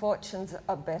some fortunes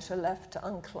are better left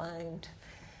unclaimed.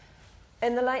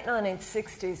 In the late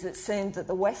 1960s, it seemed that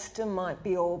the Western might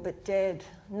be all but dead,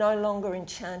 no longer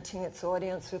enchanting its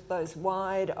audience with those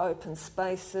wide open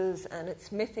spaces and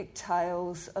its mythic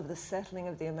tales of the settling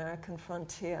of the American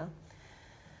frontier.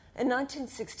 In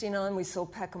 1969, we saw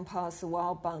Peckinpah's The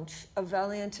Wild Bunch, a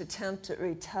valiant attempt at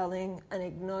retelling an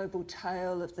ignoble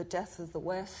tale of the death of the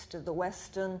West, of the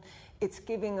Western, its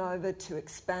giving over to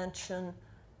expansion,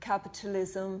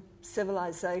 capitalism,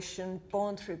 civilization,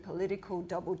 born through political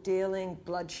double-dealing,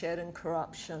 bloodshed and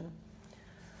corruption.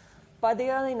 By the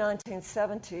early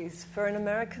 1970s, for an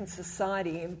American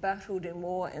society embattled in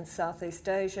war in Southeast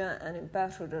Asia and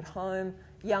embattled at home,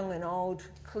 young and old,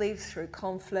 cleaved through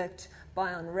conflict,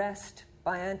 by unrest,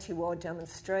 by anti-war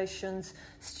demonstrations,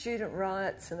 student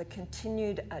riots and the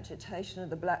continued agitation of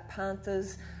the Black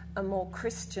Panthers and more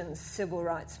Christian civil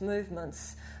rights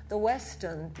movements, the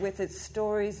Western, with its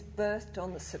stories birthed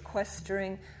on the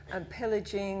sequestering and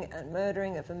pillaging and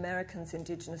murdering of Americans'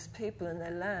 indigenous people in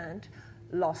their land,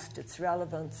 lost its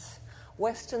relevance.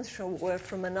 Westerns were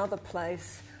from another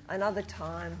place, another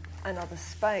time, another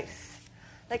space.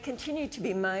 They continued to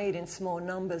be made in small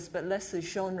numbers, but less as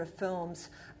genre films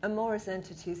and more as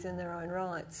entities in their own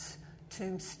rights.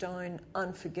 Tombstone,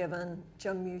 Unforgiven,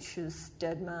 Jarmusch's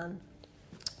Dead Man.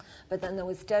 But then there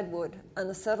was Deadwood, and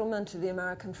the settlement of the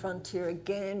American frontier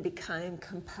again became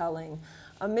compelling.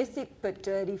 A mythic but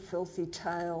dirty, filthy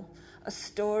tale. A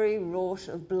story wrought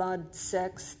of blood,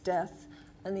 sex, death,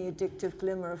 and the addictive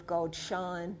glimmer of gold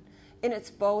shine. In its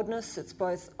boldness, it's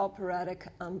both operatic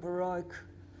and baroque.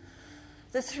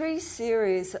 The three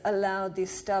series allowed the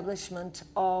establishment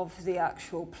of the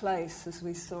actual place, as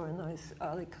we saw in those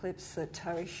early clips that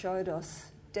Terry showed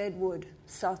us. Deadwood,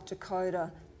 South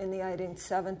Dakota, in the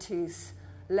 1870s,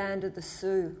 land of the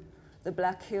Sioux, the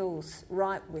Black Hills,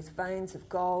 ripe with veins of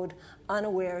gold,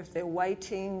 unaware of their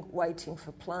waiting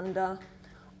for plunder,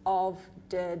 of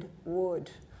dead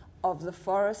wood, of the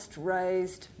forest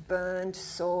razed, burned,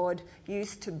 sawed,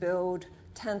 used to build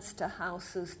tents to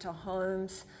houses to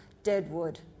homes,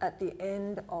 Deadwood at the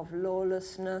end of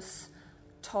lawlessness,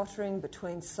 tottering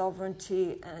between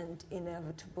sovereignty and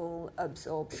inevitable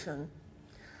absorption.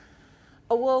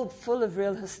 A world full of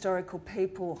real historical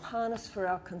people, harnessed for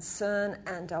our concern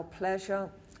and our pleasure,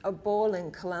 a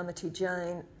bawling Calamity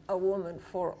Jane, a woman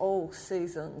for all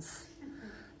seasons.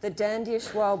 The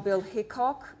dandyish Wild Bill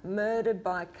Hickok, murdered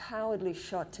by a cowardly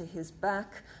shot to his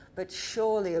back, but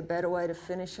surely a better way to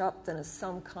finish up than as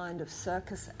some kind of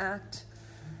circus act.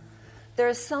 There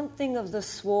is something of the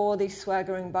swarthy,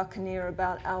 swaggering buccaneer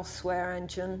about Al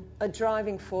Swearengen, a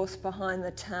driving force behind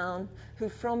the town, who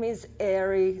from his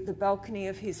eyrie, the balcony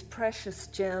of his precious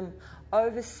gem,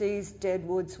 oversees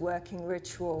Deadwood's working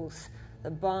rituals, the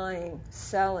buying,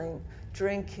 selling,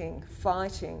 drinking,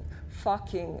 fighting,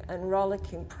 fucking and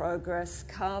rollicking progress,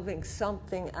 carving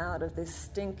something out of this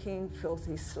stinking,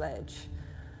 filthy sledge.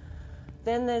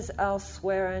 Then there's Al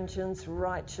Swearengen's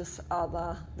righteous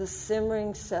other, the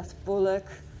simmering Seth Bullock,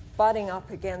 butting up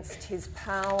against his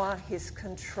power, his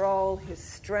control, his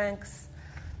strength.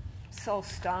 Sol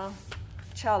Star,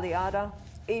 Charlie Utter,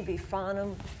 Evie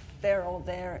Farnham, they're all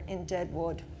there in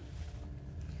Deadwood.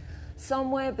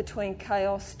 Somewhere between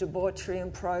chaos, debauchery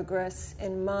and progress,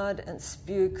 in mud and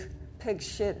spuke, pig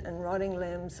shit and rotting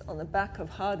limbs, on the back of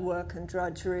hard work and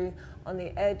drudgery, on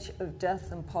the edge of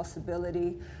death and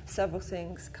possibility, several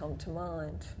things come to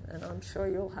mind, and I'm sure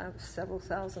you'll have several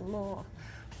thousand more.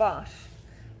 But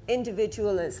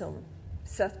individualism,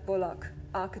 Seth Bullock,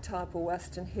 archetypal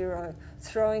Western hero,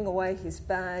 throwing away his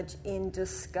badge in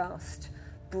disgust,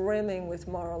 brimming with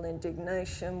moral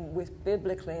indignation, with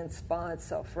biblically inspired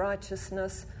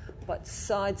self-righteousness, but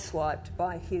sideswiped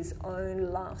by his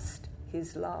own lust,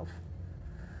 his love.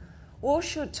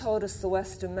 Warshoot told us the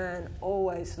Western man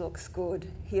always looks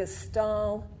good. He has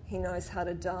style, he knows how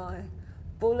to die.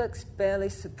 Bullock's barely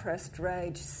suppressed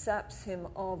rage saps him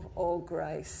of all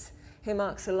grace. He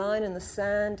marks a line in the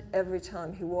sand every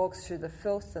time he walks through the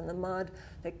filth and the mud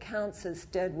that counts as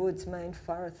Deadwood's main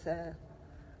thoroughfare.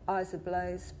 Eyes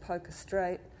ablaze, poker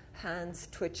straight, hands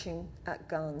twitching at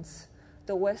guns.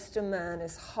 The Western man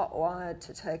is hot-wired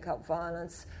to take up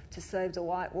violence, to save the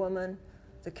white woman,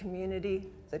 the community,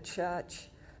 the church,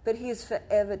 but he is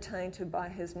forever tainted by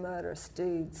his murderous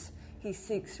deeds. He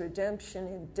seeks redemption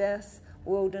in death,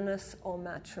 wilderness, or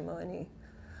matrimony.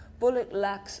 Bullock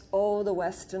lacks all the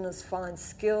Westerners' fine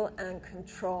skill and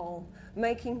control,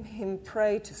 making him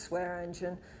prey to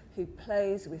Swearengen, who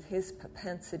plays with his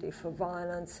propensity for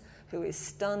violence, who is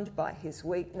stunned by his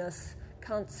weakness,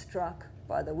 cunt-struck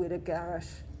by the wit of Garrett.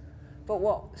 But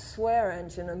what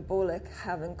Swearengen and Bullock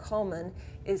have in common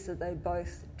is that they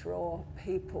both draw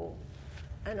people.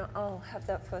 And I'll have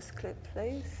that first clip,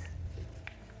 please.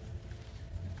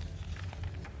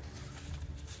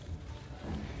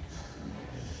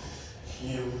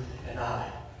 You and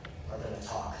I are going to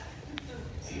talk.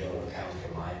 You'll account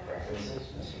for my preferences,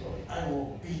 Mr. Bullock? I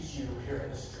will beat you here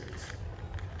in the streets.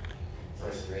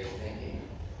 First-rate thinking.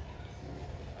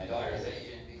 My daughter's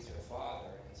agent beats her father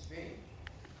in the street.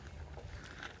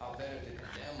 How better to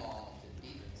condemn all to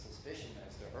deepen suspicion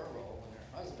as to her role in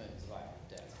her husband's violent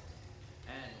death,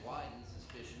 and widen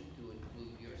suspicion to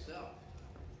include yourself.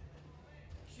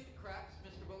 Shoot craps,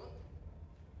 Mr. Bullock.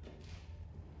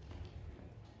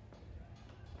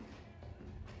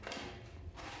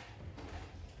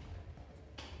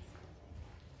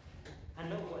 I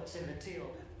know what's in the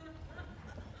till.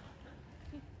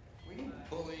 Were you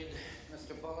bullied,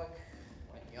 Mr. Bullock,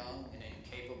 when young and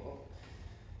incapable?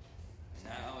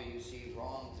 Now you see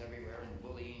wrongs everywhere in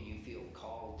bullying you feel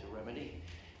called to remedy.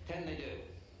 Can they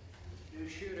do? New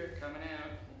shooter coming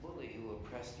out. The bully who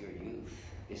oppressed your youth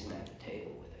isn't at the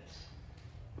table with us.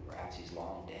 Perhaps he's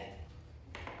long dead.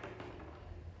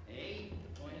 A,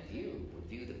 the point of view, would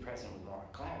view the present with more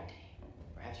clarity.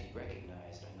 Perhaps you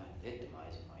recognize that I'm not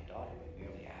victimizing my daughter, but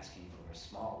merely asking for a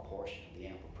small portion of the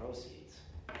ample proceeds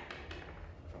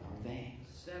from her veins.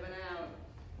 7 out.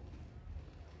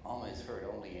 Alma is heard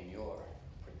only in your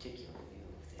particular view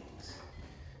of things.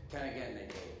 Can again they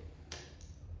do.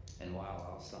 And while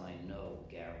I'll sign no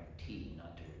guarantee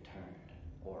not to return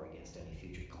or against any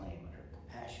future claim on her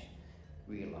compassion,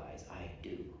 realize I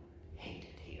do hate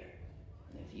it here.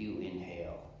 And if you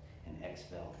inhale and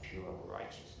expel pure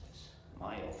righteousness,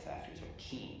 my olfactories are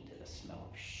keen to the smell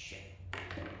of shit.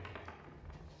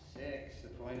 6. The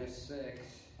point is 6.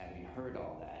 Having heard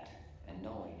all that, and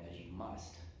knowing, as you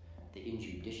must, the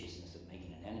injudiciousness of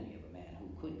making an enemy of a man who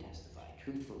could testify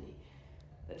truthfully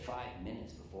that 5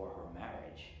 minutes before her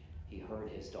marriage, he heard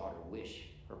his daughter wish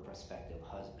her prospective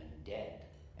husband dead,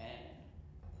 and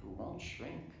who won't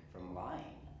shrink from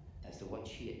lying as to what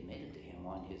she admitted to him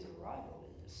on his arrival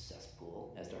in this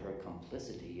cesspool, as to her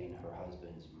complicity in her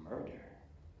husband's murder.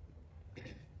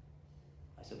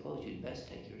 I suppose you'd best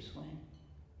take your swing.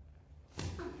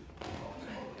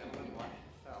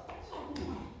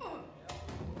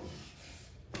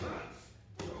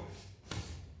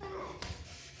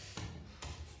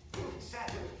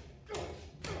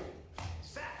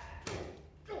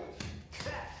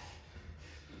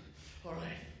 All right.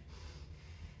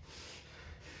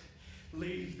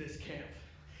 Leave this camp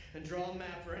and draw a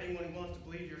map for anyone who wants to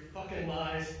believe your fucking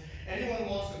lies. Anyone who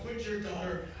wants to put your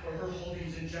daughter or her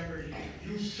holdings in jeopardy.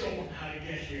 You show them how to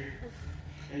get here.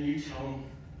 And you tell them,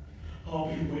 I'll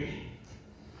be waiting.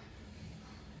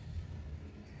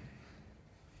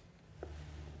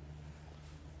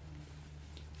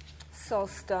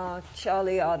 Solstar,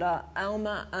 Charlie Otter,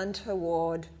 Alma and her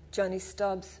ward, Johnny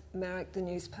Stubbs, Merrick the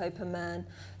newspaper man,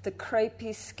 the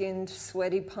crepey-skinned,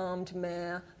 sweaty-palmed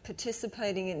mayor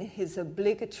participating in his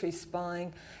obligatory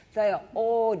spying, they are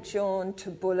all drawn to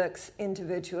Bullock's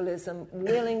individualism,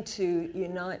 willing to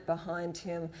unite behind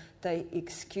him. They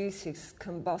excuse his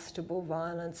combustible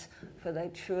violence, for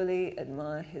they truly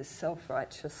admire his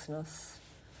self-righteousness.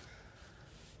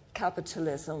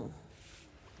 Capitalism.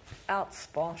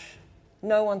 Outspot.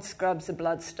 No one scrubs a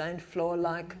blood-stained floor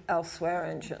like Al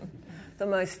Swearengen. The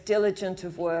most diligent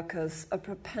of workers, a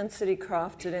propensity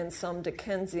crafted in some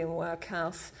Dickensian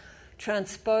workhouse,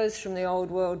 transposed from the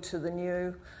old world to the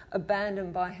new,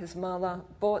 abandoned by his mother,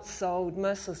 bought, sold,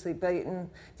 mercilessly beaten.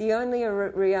 The only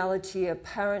reality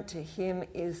apparent to him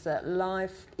is that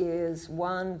life is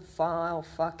one vile,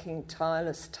 fucking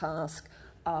tireless task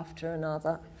after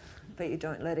another. But you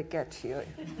don't let it get to you.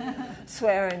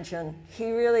 Swearengen,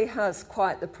 he really has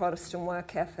quite the Protestant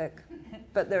work ethic.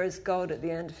 but there is gold at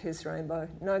the end of his rainbow.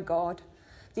 No God.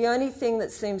 The only thing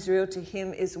that seems real to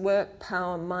him is work,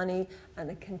 power, money, and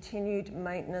the continued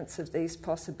maintenance of these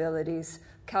possibilities,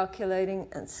 calculating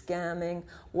and scamming,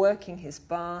 working his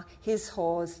bar, his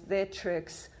whores, their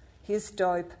tricks, his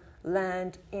dope,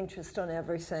 land, interest on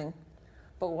everything.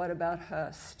 But what about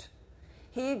Hearst?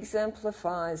 He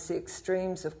exemplifies the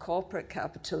extremes of corporate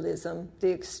capitalism,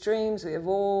 the extremes we have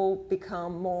all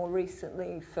become more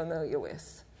recently familiar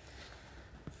with.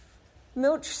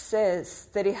 Milch says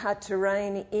that he had to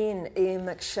rein in Ian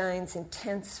McShane's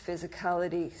intense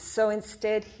physicality, so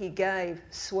instead he gave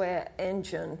swear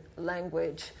engine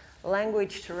language,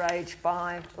 language to rage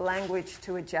by, language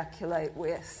to ejaculate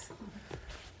with.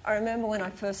 I remember when I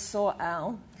first saw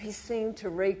Al, he seemed to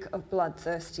reek of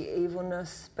bloodthirsty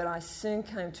evilness, but I soon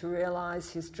came to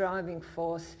realise his driving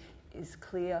force is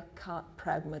clear-cut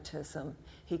pragmatism.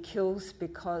 He kills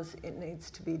because it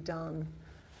needs to be done.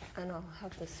 And I'll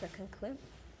have the second clip.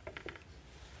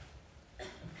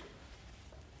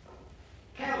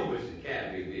 Cowboys and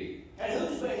Cadbury be. And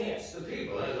who's behest? The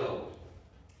people, as always.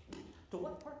 To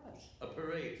what purpose? A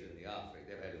parade's in the offing.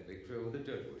 They've had a big drill with the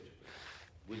dirt worshippers.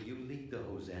 Will you lead the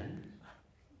Hosanna?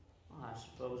 I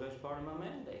suppose that's part of my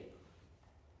mandate.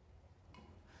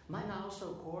 Might I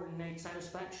also coordinate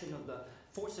satisfaction of the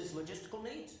force's logistical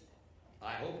needs?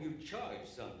 I hope you charge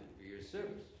something for your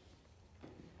service.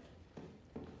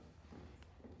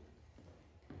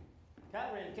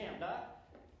 Cavalry in camp, Doc.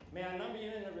 May I number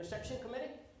you in the reception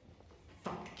committee?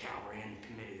 Fuck the cavalry and the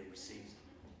committee that receives them.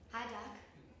 Hi, Doc.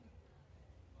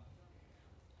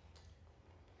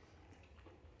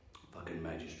 Fucking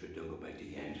magistrate, don't go back to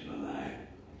Yankton alive.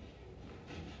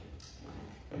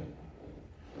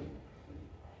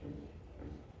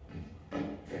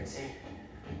 Trixie,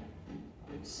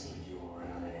 seen you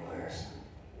around anywhere.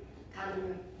 Common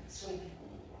room, sweeping.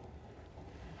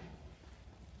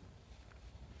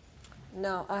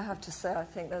 No, I have to say, I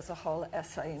think there's a whole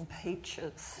essay in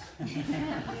Peaches.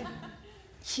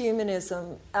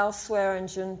 Humanism, Al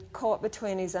Swearingen, caught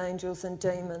between his angels and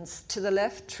demons. To the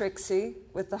left, Trixie,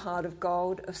 with the heart of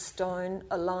gold, of stone,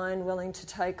 a lion willing to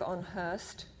take on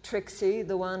Hearst. Trixie,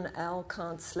 the one Al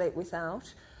can't sleep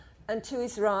without. And to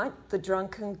his right, the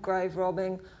drunken,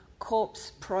 grave-robbing,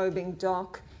 corpse-probing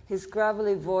Doc, his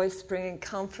gravelly voice bringing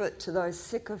comfort to those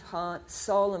sick of heart,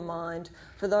 soul and mind,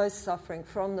 for those suffering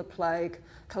from the plague,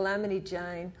 Calamity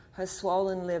Jane, her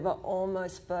swollen liver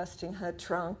almost bursting her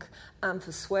trunk, and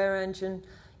for Swearingen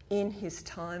in his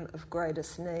time of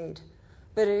greatest need.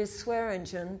 But it is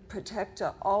Swearingen,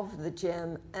 protector of the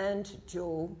gem and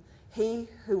jewel, he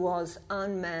who was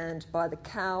unmanned by the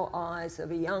cow eyes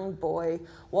of a young boy,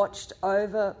 watched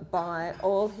over by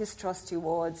all his trusty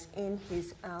wards in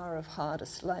his hour of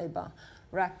hardest labour,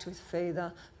 racked with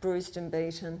fever, bruised and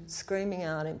beaten, screaming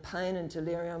out in pain and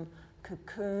delirium,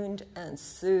 cocooned and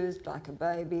soothed like a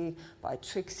baby by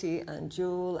Trixie and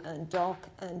Jewel and Doc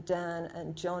and Dan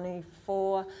and Johnny,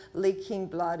 four leaking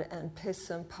blood and piss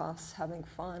and pus, having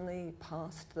finally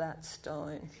passed that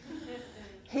stone.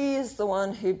 He is the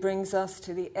one who brings us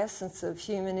to the essence of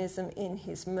humanism in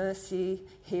his mercy.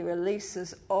 He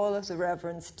releases all of the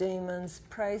reverend's demons.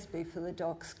 Praise be for the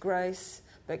Doc's grace,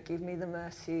 but give me the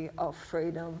mercy of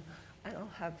freedom. And I'll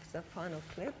have the final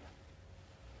clip.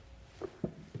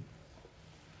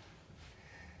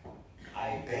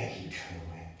 I beg eternal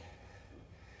wind.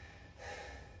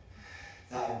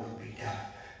 Thy will be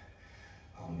done.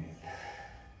 Amen.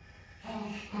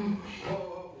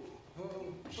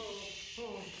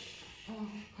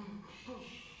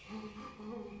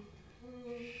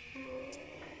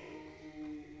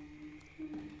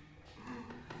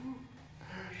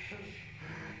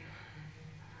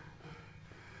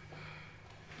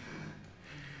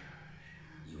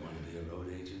 You want to be a road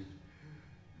agent?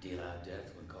 Deal out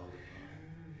death when called upon?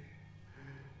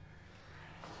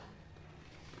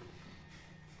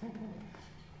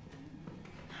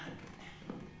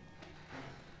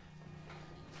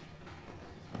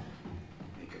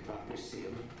 Make a proper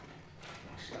seal.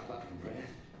 Stop up for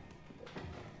breath.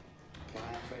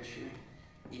 Apply pressure,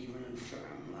 even and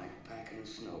firm, like packing a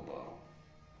snowball.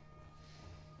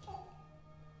 You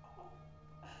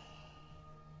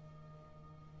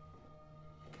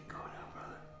can go now,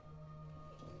 brother.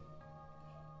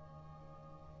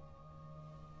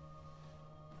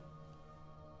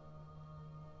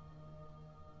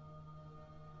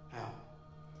 Al.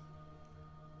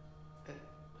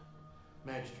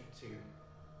 Magistrate's here.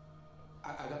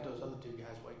 I got those other two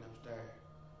guys waiting upstairs.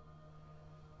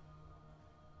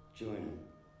 Join him.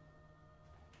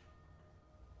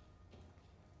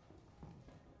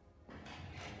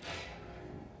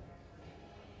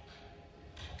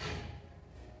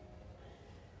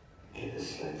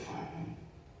 this slate farm.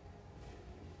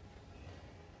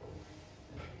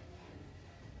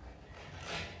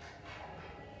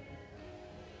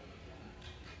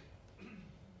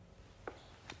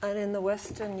 And in the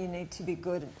Western, you need to be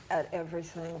good at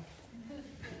everything.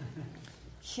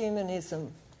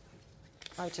 Humanism.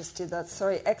 I just did that.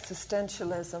 Sorry,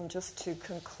 existentialism, just to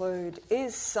conclude,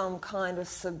 is some kind of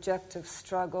subjective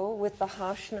struggle with the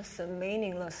harshness and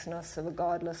meaninglessness of a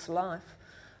godless life,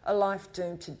 a life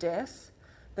doomed to death.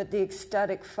 But the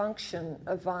ecstatic function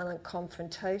of violent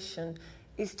confrontation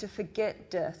is to forget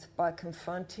death by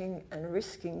confronting and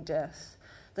risking death.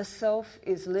 The self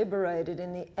is liberated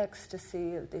in the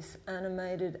ecstasy of this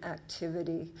animated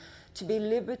activity, to be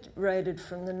liberated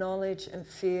from the knowledge and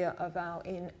fear of our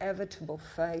inevitable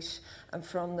fate and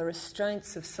from the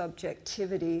restraints of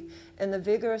subjectivity and the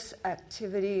vigorous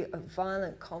activity of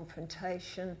violent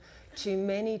confrontation, too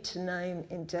many to name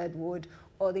in Deadwood,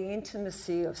 or the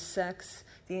intimacy of sex,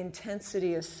 the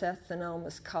intensity of Seth and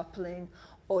Elma's coupling,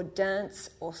 or dance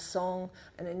or song,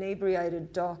 an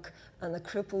inebriated Doc and the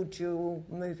crippled Jewel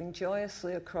moving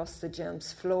joyously across the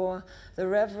Gem's floor, the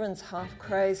Reverend's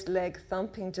half-crazed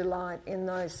leg-thumping delight in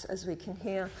those, as we can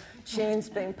hear, tunes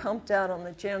being pumped out on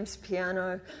the Gem's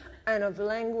piano, and of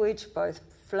language both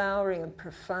flowery and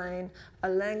profane, a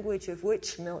language of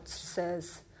which Milt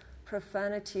says,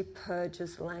 profanity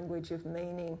purges language of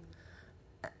meaning.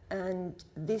 And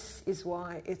this is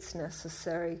why it's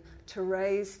necessary to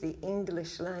raise the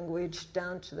English language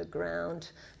down to the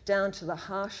ground, down to the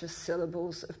harshest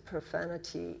syllables of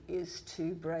profanity, is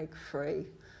to break free.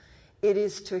 It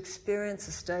is to experience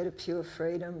a state of pure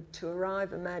freedom, to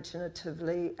arrive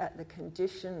imaginatively at the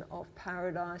condition of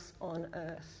paradise on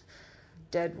earth.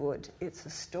 Deadwood, it's a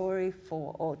story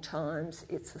for all times.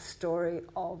 It's a story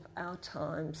of our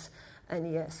times.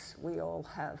 And yes, we all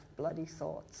have bloody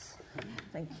thoughts.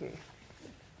 Thank you.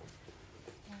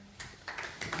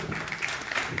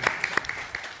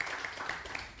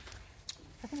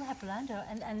 I think we'll have Rolando,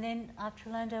 and then after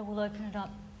Rolando, we'll open it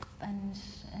up and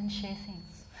share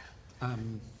things.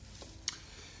 I'm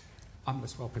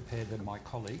less well prepared than my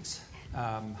colleagues,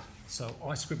 so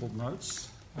I scribbled notes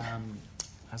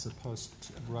as opposed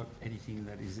to wrote anything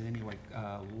that is in any way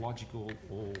logical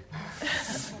or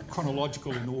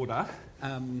chronological in order.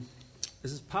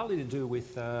 This is partly to do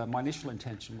with my initial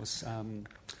intention was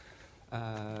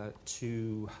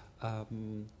to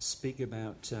speak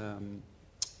about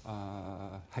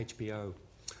HBO.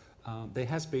 There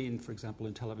has been, for example,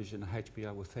 in television, a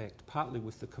HBO effect, partly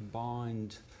with the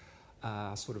combined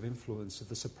sort of influence of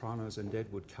The Sopranos and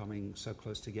Deadwood coming so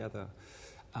close together.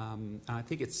 And I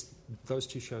think it's those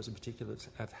two shows in particular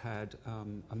have had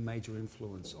a major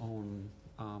influence on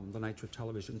the nature of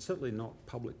television. Certainly not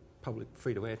public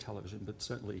free-to-air television, but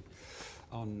certainly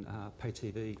on pay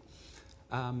TV.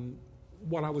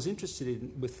 What I was interested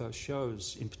in with those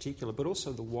shows in particular, but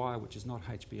also The Wire, which is not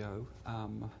HBO,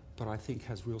 but I think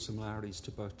has real similarities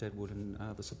to both Deadwood and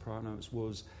The Sopranos,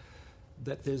 was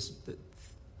that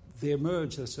there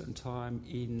emerged at a certain time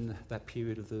in that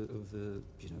period of the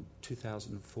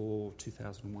 2004,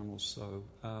 2001 or so,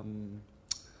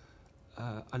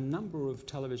 a number of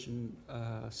television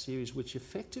series which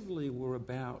effectively were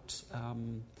about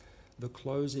the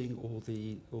closing or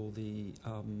the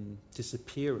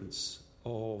disappearance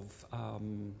of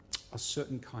a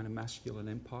certain kind of masculine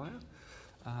empire.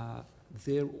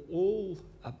 They're all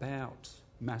about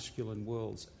masculine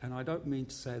worlds, and I don't mean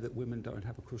to say that women don't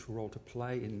have a crucial role to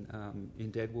play in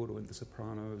Deadwood or in The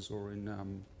Sopranos or in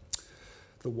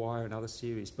The Wire and other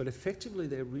series, but effectively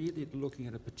they're really looking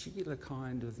at a particular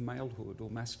kind of malehood or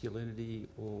masculinity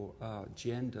or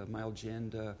male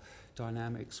gender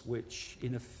dynamics, which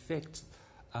in effect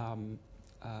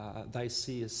they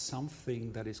see as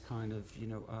something that is kind of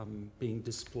being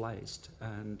displaced,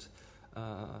 and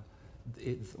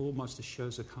it almost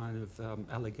shows a kind of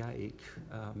elegiac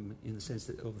in the sense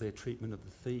of their treatment of the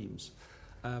themes.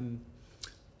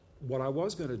 What I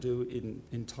was going to do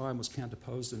in time was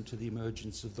counterpose them to the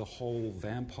emergence of the whole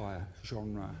vampire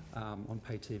genre on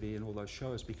pay TV and all those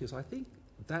shows, because I think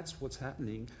that's what's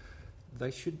happening. They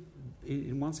should,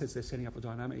 in one sense, they're setting up a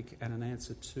dynamic and an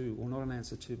answer to, or not an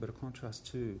answer to, but a contrast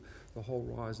to the whole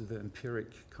rise of the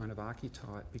vampiric kind of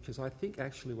archetype, because I think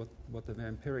actually what the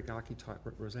vampiric archetype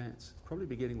represents, probably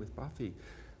beginning with Buffy,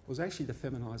 was actually the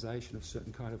feminisation of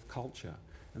certain kind of culture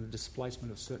and the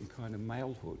displacement of certain kind of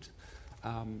malehood.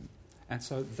 And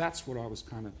so that's what I was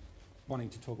kind of wanting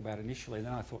to talk about initially. And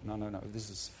then I thought, no, this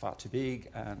is far too big,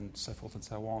 and so forth and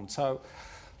so on. So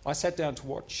I sat down to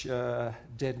watch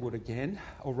Deadwood again,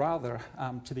 or rather,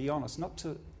 to be honest, not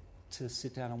to to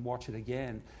sit down and watch it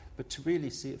again, but to really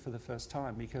see it for the first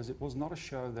time, because it was not a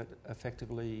show that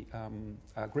effectively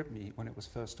gripped me when it was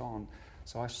first on.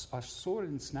 So I saw it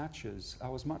in snatches. I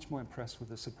was much more impressed with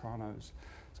The Sopranos.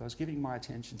 So I was giving my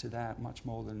attention to that much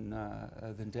more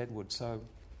than Deadwood. So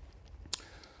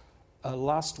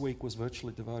last week was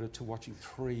virtually devoted to watching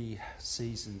 3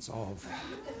 seasons of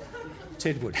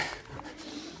Deadwood.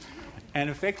 And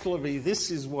effectively, this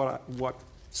is what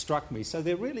struck me. So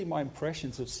they're really my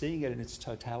impressions of seeing it in its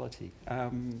totality.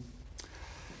 One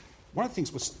of the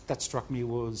things that struck me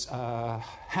was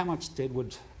how much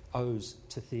Deadwood owes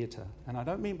to theatre. And I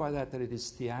don't mean by that it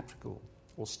is theatrical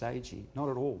or stagey, not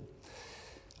at all.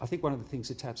 I think one of the things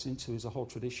it taps into is a whole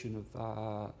tradition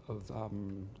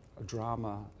of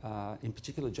drama, in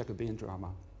particular Jacobean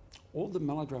drama. All the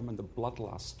melodrama and the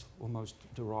bloodlust almost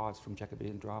derives from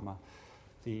Jacobean drama.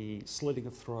 The slitting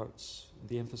of throats,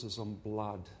 the emphasis on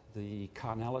blood, the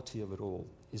carnality of it all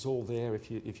is all there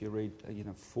if you read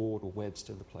Ford or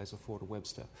Webster, the plays of Ford or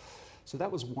Webster. So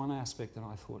that was one aspect that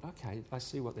I thought, okay, I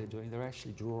see what they're doing. They're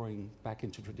actually drawing back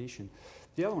into tradition.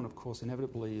 The other one, of course,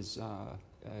 inevitably is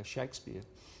Shakespeare.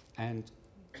 And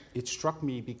it struck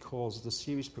me because the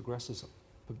series progressed,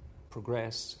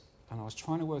 and I was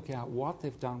trying to work out what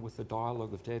they've done with the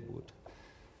dialogue of Deadwood.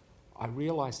 I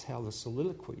realised how the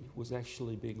soliloquy was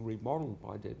actually being remodeled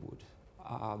by Deadwood,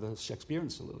 the Shakespearean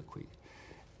soliloquy,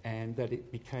 and that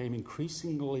it became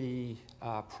increasingly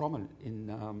prominent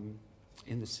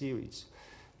in the series.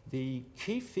 The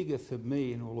key figure for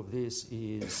me in all of this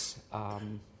is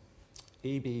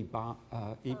E.B.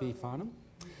 Farnham.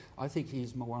 I think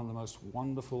he's one of the most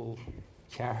wonderful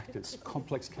characters,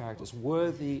 complex characters,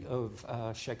 worthy of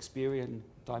Shakespearean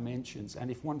dimensions. And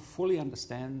if one fully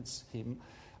understands him,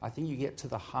 I think you get to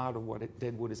the heart of what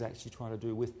Deadwood is actually trying to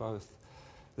do with both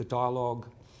the dialogue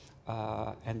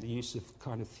and the use of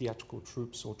kind of theatrical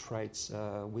tropes or traits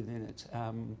within it.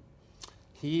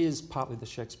 He is partly the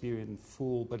Shakespearean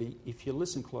fool, but if you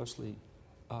listen closely,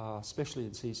 especially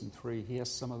in season 3, he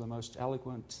has some of the most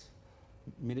eloquent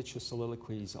miniature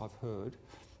soliloquies I've heard,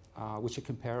 which are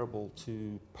comparable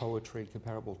to poetry,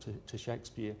 comparable to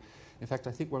Shakespeare. In fact,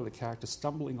 I think one of the characters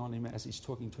stumbling on him as he's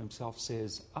talking to himself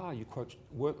says, you quote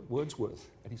Wordsworth.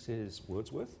 And he says,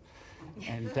 Wordsworth?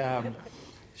 And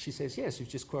she says, yes, you've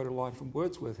just quoted a line from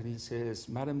Wordsworth. And he says,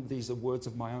 madam, these are words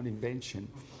of my own invention.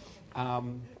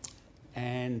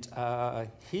 And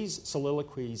his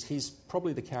soliloquies, he's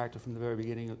probably the character from the very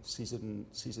beginning of season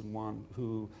 1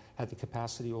 who had the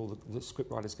capacity, or the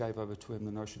scriptwriters gave over to him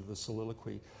the notion of the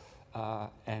soliloquy,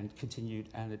 and continued,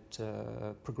 and it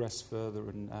progressed further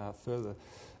and further.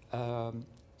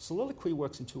 Soliloquy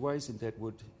works in 2 ways in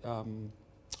Deadwood.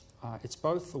 It's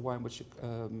both the way in which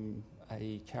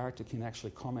a character can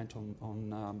actually comment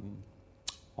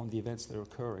on the events that are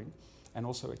occurring, and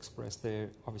also express their,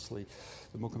 obviously,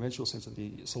 the more conventional sense of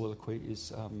the soliloquy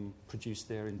is produce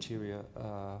their interior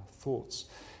thoughts.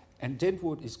 And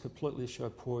Deadwood is completely a show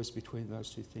poised between those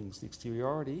 2 things: the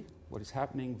exteriority, what is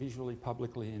happening visually,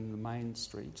 publicly in the main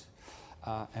street,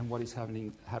 and what is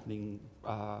happening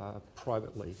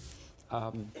privately.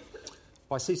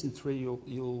 By season 3,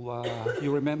 you'll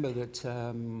remember that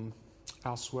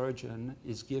Al Swearengen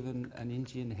is given an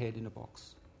Indian head in a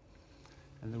box.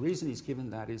 And the reason he's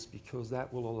given that is because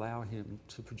that will allow him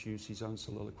to produce his own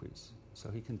soliloquies. So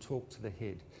he can talk to the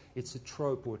head. It's a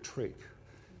trope or a trick.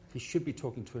 He should be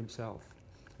talking to himself.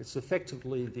 It's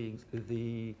effectively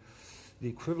the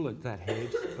equivalent, that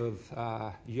head, of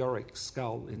Yorick's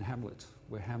skull in Hamlet,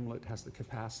 where Hamlet has the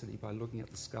capacity, by looking at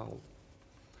the skull,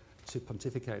 to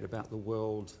pontificate about the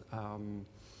world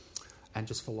and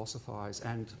just philosophise.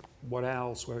 And what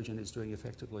Al Swearengen is doing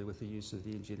effectively with the use of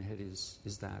the Indian head is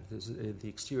that. There's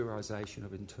the exteriorisation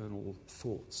of internal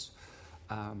thoughts.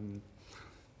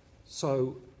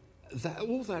 So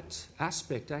all that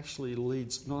aspect actually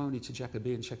leads not only to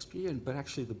Jacobean Shakespearean, but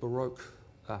actually the Baroque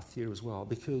theatre as well,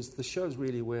 because the show's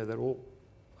really aware that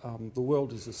the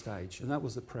world is a stage, and that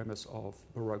was the premise of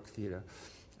Baroque theatre.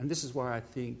 And this is why I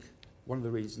think, one of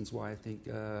the reasons why I think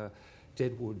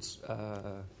Deadwood's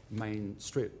main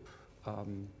strip,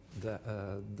 the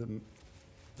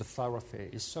thoroughfare,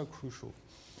 is so crucial,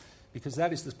 because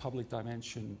that is the public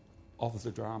dimension of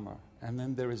the drama. And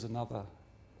then there is another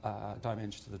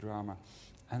dimension to the drama,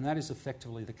 and that is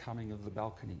effectively the coming of the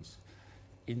balconies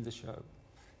in the show,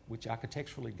 which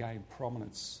architecturally gain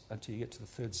prominence until you get to the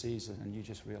 3rd season and you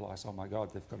just realise, oh my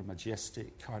God, they've got a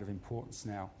majestic kind of importance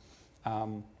now.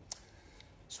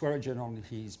 Swearengen on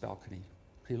his balcony,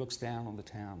 he looks down on the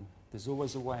town. There's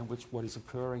always a way in which what is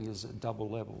occurring is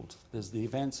double-levelled. There's the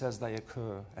events as they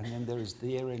occur, and then there is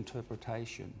their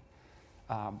interpretation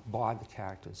by the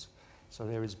characters. So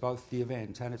there is both the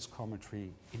event and its commentary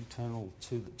internal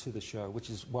to the show, which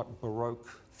is what Baroque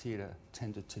theatre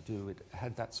tended to do. It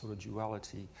had that sort of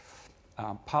duality,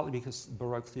 partly because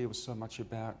Baroque theatre was so much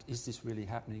about, is this really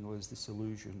happening or is this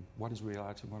illusion? What is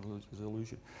reality and what is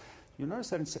illusion? You'll notice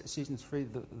that in season 3,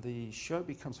 the show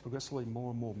becomes progressively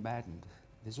more and more maddened.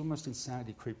 There's almost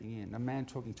insanity creeping in. A man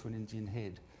talking to an Indian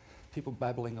head, people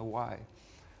babbling away.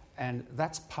 And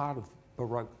that's part of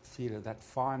Baroque theatre, that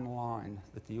fine line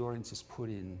that the audience has put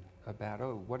in about,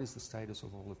 what is the status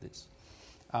of all of this?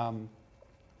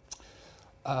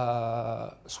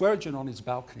 Swearengen on his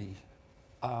balcony,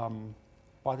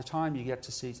 by the time you get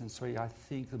to season 3, I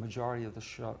think the majority of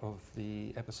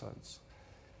the episodes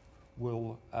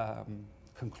will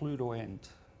conclude or end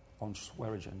on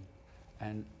Swearengen,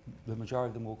 and the majority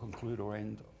of them will conclude or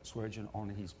end Swearengen on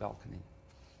his balcony,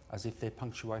 as if they're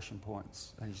punctuation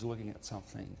points, and he's looking at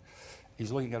something.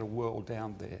 He's looking at a world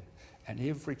down there, and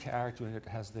every character in it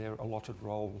has their allotted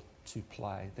role to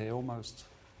play. They're almost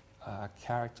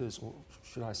characters, or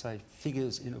should I say,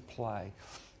 figures in a play.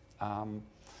 And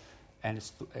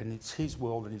it's his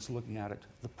world, and he's looking at it.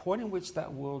 The point in which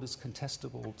that world is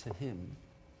contestable to him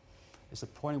is the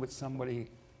point in which somebody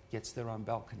gets their own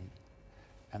balcony.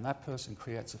 And that person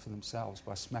creates it for themselves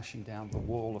by smashing down the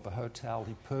wall of a hotel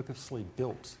he purposely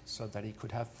built so that he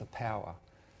could have the power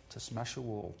to smash a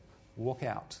wall, walk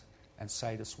out, and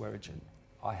say to Swearengen,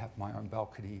 I have my own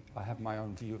balcony, I have my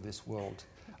own view of this world,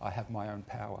 I have my own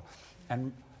power.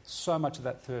 And so much of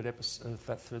that third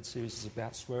series is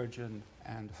about Swearengen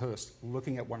and Hearst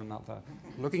looking at one another,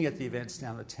 looking at the events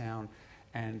down the town,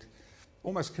 and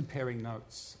almost comparing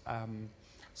notes.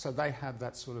 So they have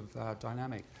that sort of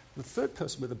dynamic. The third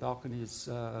person with a balcony is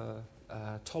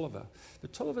Tolliver.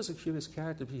 But Tolliver's a curious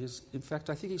character because, in fact,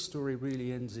 I think his story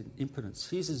really ends in impotence.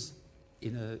 His is,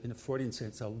 in a Freudian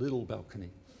sense, a little balcony.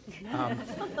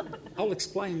 I'll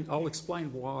explain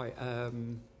why.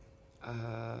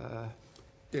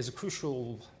 There's a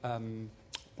crucial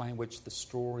way in which the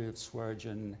story of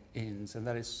Swearengen ends, and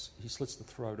that is he slits the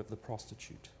throat of the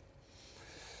prostitute.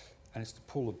 And it's the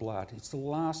pool of blood. It's the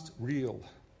last real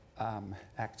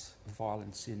act of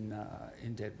violence in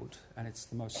Deadwood, and it's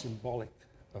the most symbolic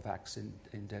of acts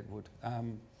in Deadwood.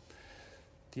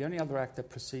 The only other act that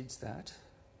precedes that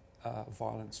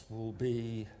violence will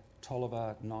be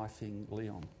Tolliver knifing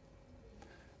Leon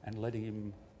and letting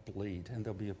him bleed, and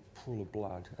there'll be a pool of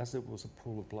blood, as there was a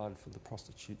pool of blood for the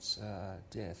prostitute's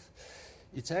death.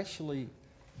 It's actually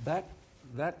that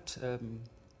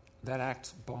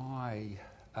act by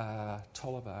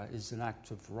Tolliver is an act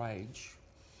of rage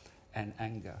and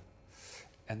anger,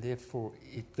 and therefore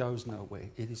it goes nowhere.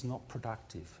 It is not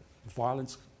productive.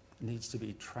 Violence needs to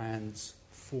be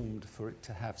transformed for it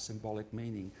to have symbolic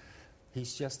meaning.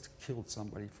 He's just killed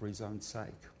somebody for his own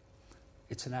sake.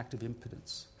 It's an act of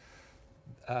impotence.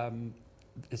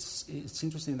 It's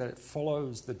interesting that it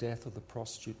follows the death of the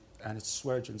prostitute, and it's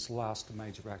Swearengen's last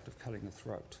major act of cutting the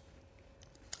throat.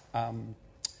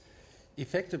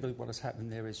 Effectively, what has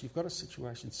happened there is you've got a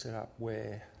situation set up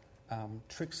where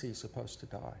Trixie is supposed to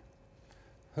die.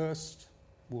 Hearst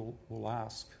will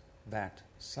ask that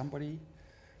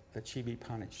she be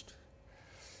punished.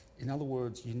 In other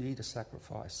words, you need a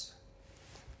sacrifice.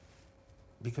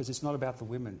 Because it's not about the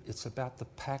women, it's about the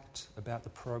pact, about the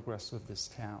progress of this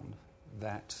town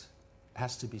that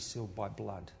has to be sealed by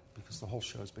blood, because the whole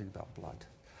show has been about blood.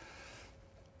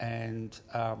 And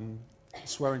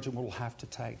Swearengen will have to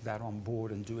take that on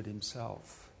board and do it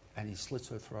himself. And he slits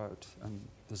her throat, and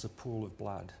there's a pool of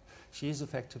blood. She is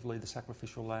effectively the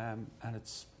sacrificial lamb, and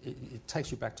it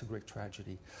takes you back to Greek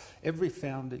tragedy. Every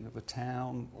founding of a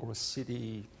town or a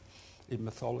city in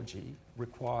mythology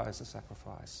requires a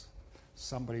sacrifice.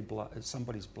 Somebody's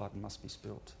blood must be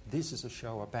spilt. This is a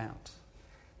show about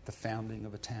the founding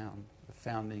of a town, the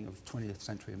founding of 20th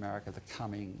century America, the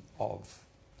coming of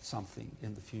something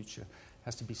in the future. It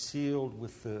has to be sealed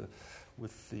with the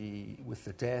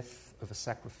death of a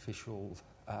sacrificial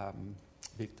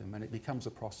victim, and it becomes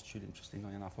a prostitute,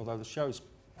 interestingly enough, although the show's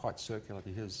quite circular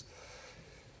because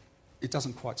it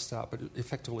doesn't quite start, but it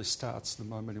effectively starts the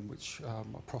moment in which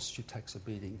a prostitute takes a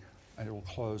beating, and it will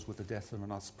close with the death of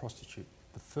another prostitute.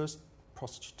 The first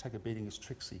prostitute to take a beating is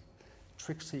Trixie.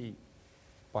 Trixie,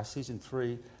 by season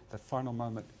 3, the final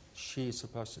moment, she is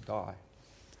supposed to die.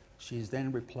 She is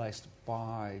then replaced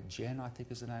by Jen, I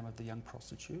think is the name of the young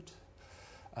prostitute,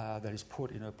 that is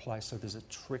put in her place, so there's a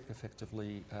trick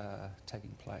effectively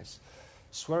taking place.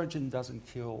 Swearengen doesn't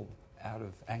kill out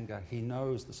of anger. He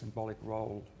knows the symbolic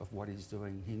role of what he's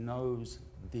doing. He knows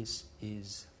this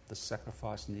is the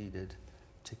sacrifice needed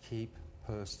to keep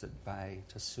Hearst at bay,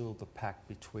 to seal the pact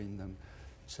between them,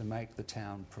 to make the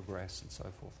town progress and so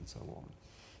forth and so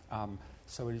on.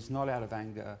 So it is not out of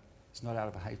anger, it's not out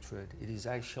of hatred, it is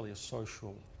actually a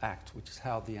social act, which is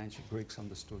how the ancient Greeks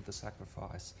understood the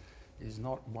sacrifice. It is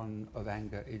not one of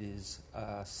anger, it is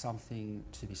something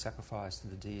to be sacrificed to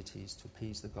the deities, to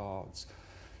appease the gods,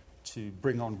 to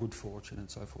bring on good fortune and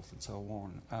so forth and so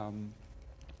on.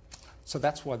 So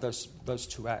that's why those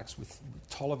two acts. With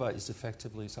Tolliver is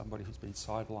effectively somebody who's been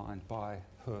sidelined by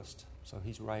Hearst, so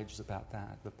he's raged about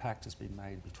that. The pact has been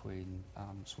made between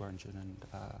Swearingen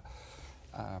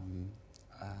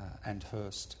and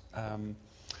Hearst.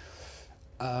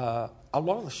 A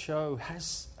lot of the show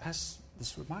has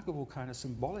this remarkable kind of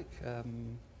symbolic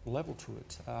level to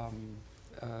it,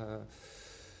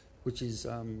 which is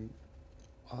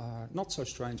not so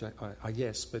strange, I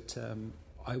guess, but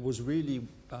I was really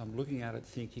looking at it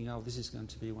thinking, oh, this is going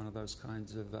to be one of those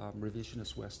kinds of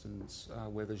revisionist westerns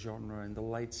where the genre in the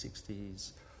late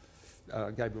 60s,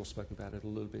 Gabriel spoke about it a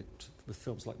little bit with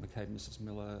films like McCabe and Mrs.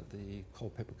 Miller, the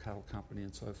Culpeper Cattle Company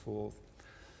and so forth,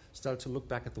 started to look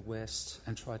back at the West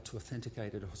and tried to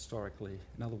authenticate it historically.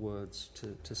 In other words,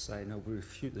 to say, no, we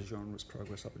refute the genre's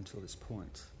progress up until this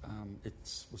point. It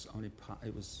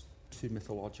was too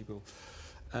mythological.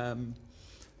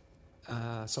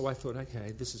 So I thought,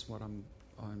 okay, this is what I'm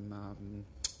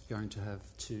going to have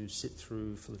to sit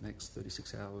through for the next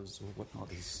 36 hours or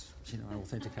whatnot is, an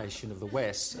authentication of the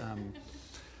West.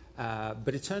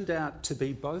 But it turned out to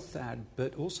be both that,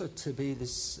 but also to be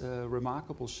this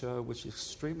remarkable show which is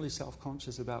extremely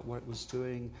self-conscious about what it was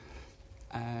doing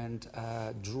and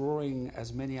drawing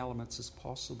as many elements as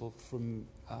possible from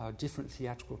different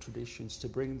theatrical traditions to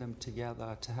bring them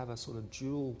together, to have a sort of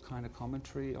dual kind of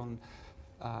commentary on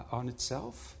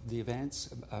itself, the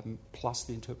events, plus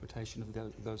the interpretation of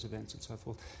those events and so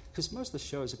forth. Because most of the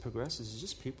show as it progresses is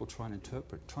just people trying to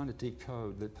interpret, trying to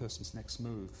decode the person's next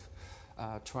move,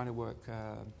 trying to work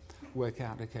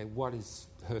out, okay, what is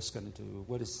Hearst going to do,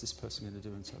 what is this person going to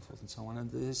do, and so forth and so on.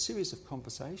 And the series of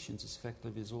conversations,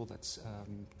 effectively, is all that's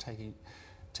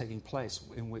taking place,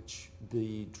 in which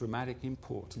the dramatic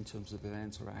import in terms of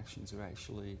events or actions are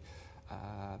actually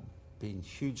being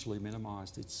hugely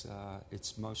minimised.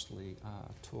 It's mostly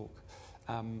talk.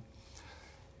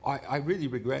 I really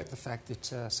regret the fact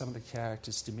that some of the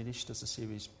characters diminished as the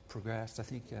series progressed. I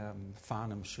think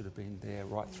Farnham should have been there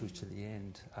right through to the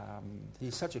end.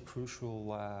 He's such a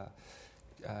crucial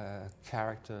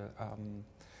character.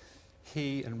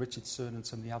 He and Richard Cerne and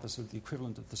some of the others are the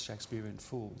equivalent of the Shakespearean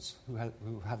fools who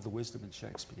have the wisdom in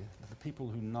Shakespeare. The people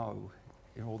who know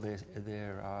in all their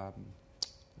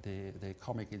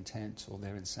comic intent or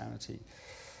their insanity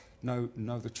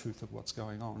know the truth of what's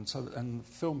going on. So, and the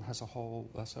film has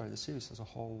the series has a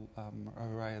whole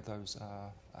array of those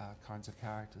kinds of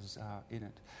characters in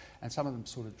it, and some of them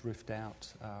sort of drift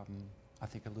out, I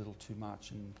think, a little too much,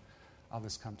 and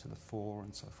others come to the fore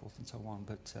and so forth and so on.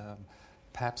 But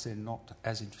perhaps they're not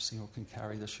as interesting or can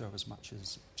carry the show as much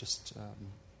as just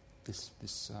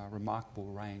this remarkable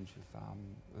range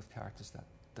of characters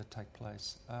that take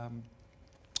place.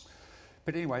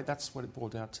 But anyway, that's what it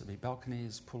boiled out to be.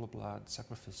 Balconies, pool of blood,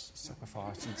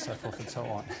 sacrifice and so forth and so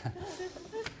on.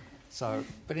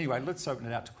 But anyway, let's open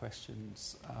it out to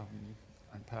questions,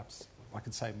 and perhaps I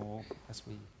can say more as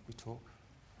we talk.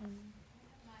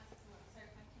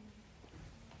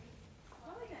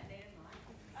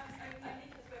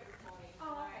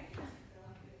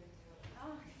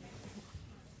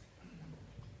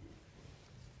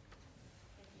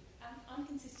 I'm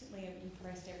consistently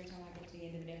impressed every time I get to the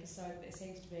end of an episode. There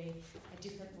seems to be a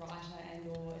different writer and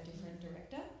or a different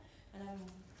director, and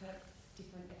for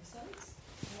different episodes.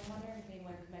 And I'm wondering if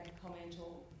anyone could make a comment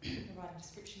or provide a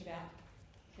description about,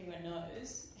 if anyone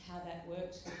knows, how that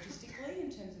worked logistically in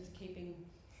terms of keeping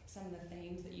some of the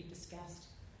themes that you've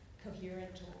discussed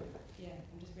coherent, or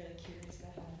I'm just really curious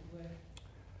about how it would work.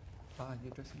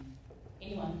 You're addressing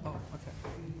anyone? Oh, okay.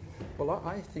 Well,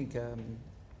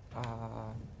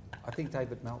 I think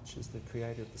David Melch is the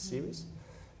creator of the series.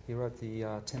 He wrote the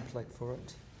template for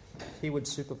it. He would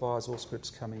supervise all scripts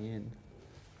coming in.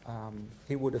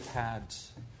 He would have had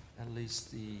at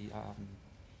least the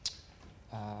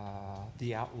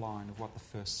outline of what the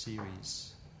first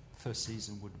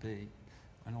season would be,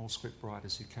 and all script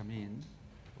writers who come in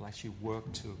will actually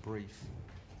work to a brief.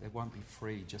 They won't be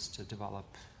free just to develop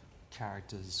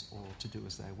characters or to do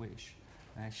as they wish.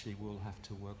 They actually will have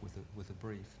to work with a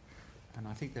brief. And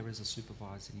I think there is a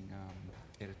supervising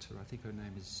editor. I think her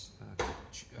name is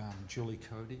Julie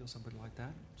Cody or somebody like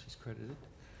that. She's credited.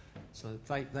 So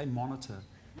they monitor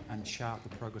and chart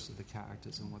the progress of the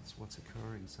characters and what's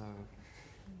occurring. So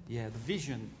Yeah, the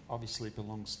vision obviously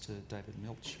belongs to David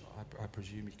Milch. I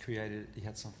presume he created it, he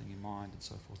had something in mind and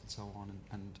so forth and so on,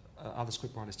 and other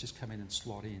scriptwriters just come in and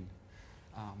slot in.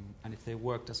 And if their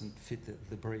work doesn't fit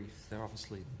the brief, they're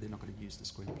not going to use the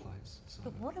screenplays. So.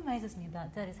 But what amazes me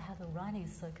about that is how the writing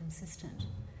is so consistent,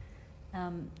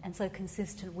 and so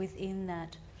consistent within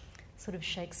that sort of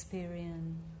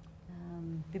Shakespearean,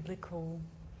 biblical,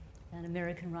 and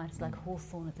American writers like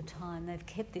Hawthorne at the time. They've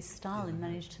kept this style and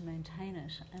managed to maintain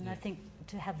it. And I think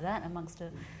to have that amongst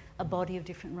a body of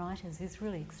different writers is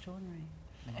really extraordinary.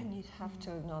 And you'd have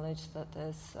to acknowledge that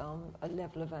there's a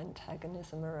level of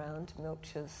antagonism around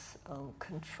Milch's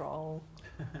control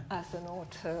as an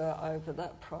auteur over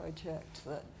that project,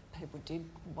 that people did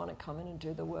want to come in and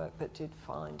do the work but did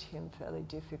find him fairly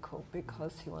difficult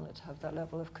because he wanted to have that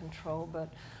level of control.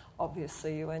 But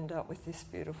obviously you end up with this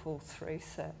beautiful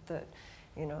 3-set that,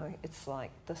 you know, it's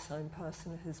like the same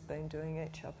person who's been doing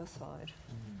each episode.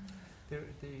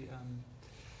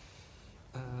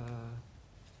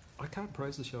 I can't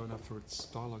praise the show enough for its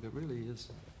dialogue. It really is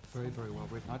very, very well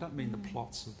written. I don't mean the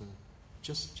plots of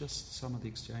just some of the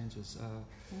exchanges.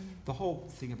 The whole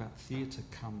thing about theatre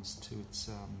comes to its,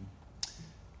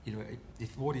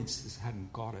 if audiences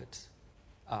hadn't got it,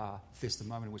 there's the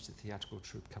moment in which the theatrical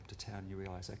troupe come to town, you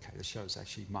realise, okay, the show's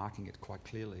actually marking it quite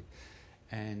clearly.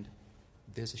 And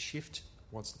there's a shift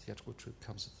once the theatrical troupe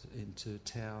comes into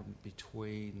town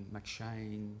between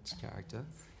McShane's character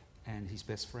and his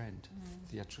best friend,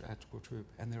 the theatrical troupe.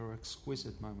 And there are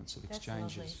exquisite moments of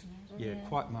exchanges. That's lovely, isn't it?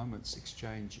 Quite moments,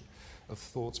 exchange of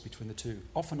thoughts between the two,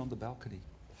 often on the balcony.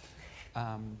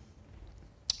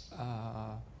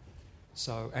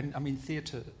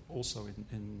 Theatre also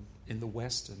in the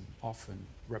Western often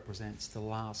represents the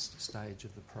last stage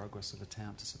of the progress of a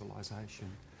town to civilization.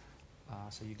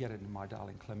 So you get it in My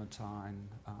Darling Clementine,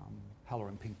 Hella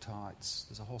and Pink Tights.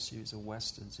 There's a whole series of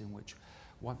westerns in which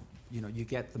you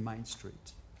get the main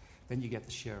street, then you get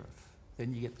the sheriff,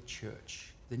 then you get the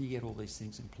church, then you get all these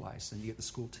things in place, and you get the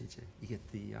school teacher, you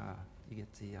get the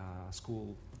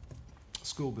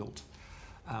school built.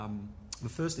 The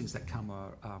first things that come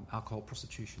are alcohol,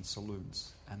 prostitution,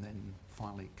 saloons, and then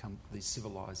finally come these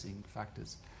civilising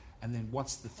factors. And then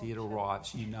once the theatre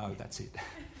arrives, you know that's it.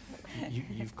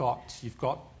 You've got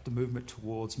the movement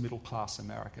towards middle class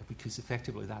America, because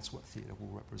effectively that's what theatre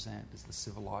will represent, is the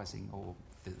civilising or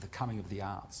the coming of the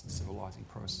arts, the civilising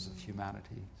process of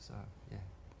humanity. So yeah.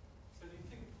 So do you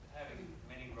think having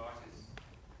many writers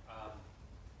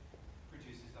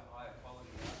produces a higher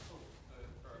quality output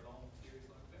for a long series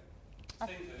like that?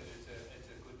 It seems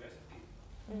it's a good recipe,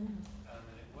 and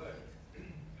it works.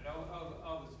 But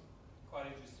I was quite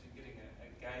interested in getting a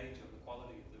gauge of the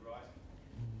quality of the writing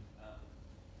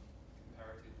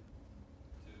comparative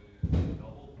to the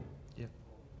novel. Yep.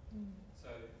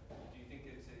 So do you think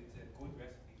it's a good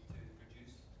recipe to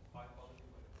produce high quality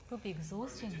work? It would be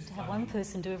exhausting to have one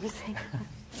person do everything.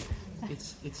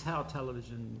 It's how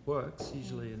television works.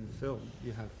 Usually in film,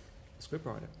 you have a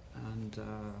scriptwriter, and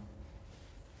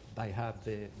they have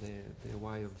their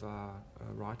way of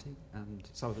writing, and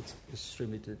some of it's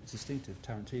extremely distinctive.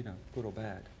 Tarantino, good or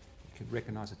bad, you can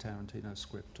recognise a Tarantino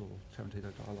script or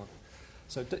Tarantino dialogue.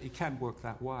 So it can work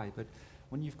that way. But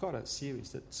when you've got a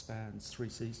series that spans 3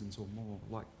 seasons or more,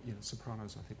 like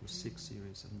Sopranos, I think was 6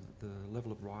 series, and the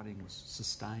level of writing was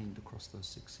sustained across those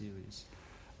 6 series.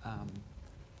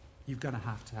 You're going to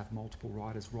have multiple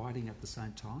writers writing at the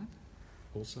same time.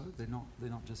 Also, they're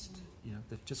not just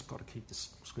they've just got to keep the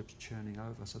scripts churning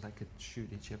over so they could shoot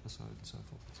each episode and so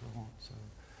forth and so on.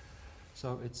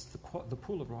 So it's the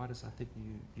pool of writers I think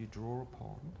you draw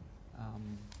upon,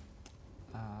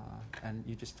 and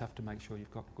you just have to make sure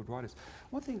you've got good writers.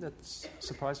 One thing that's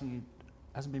surprisingly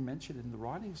hasn't been mentioned in the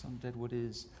writings on Deadwood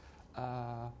is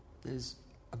there's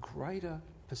a greater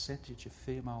percentage of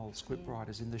female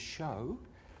scriptwriters in the show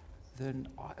than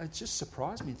it just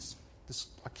surprised me.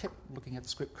 I kept looking at the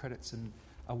script credits and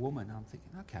a woman, and I'm thinking,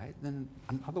 okay, then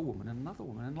another woman, and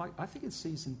I think in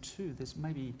season 2, there's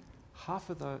maybe half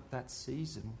of that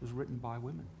season was written by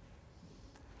women,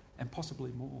 and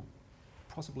possibly more,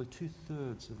 possibly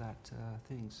 2/3 of that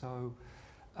thing. So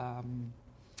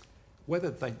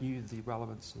whether they knew the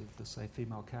relevance of the, say,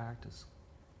 female characters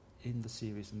in the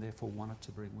series and therefore wanted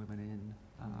to bring women in,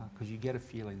 because you get a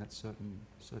feeling that certain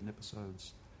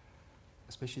episodes,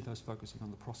 especially those focusing on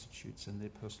the prostitutes and their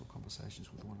personal conversations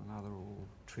with one another, or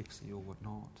Trixie or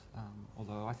whatnot.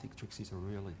 Although I think Trixie's a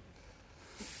really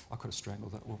I could have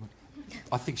strangled that woman.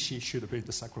 I think she should have been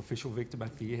the sacrificial victim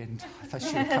at the end. I think she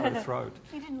should have cut her throat.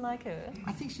 You didn't like her?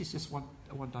 I think she's just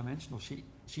one-dimensional.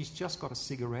 She's just got a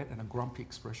cigarette and a grumpy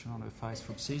expression on her face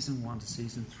from season 1 to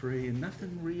season 3, and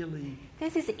nothing really.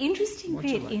 There's this interesting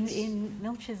bit modulates. in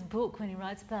Milch's book when he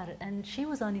writes about it, and she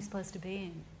was only supposed to be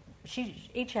in.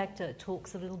 Each actor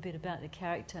talks a little bit about the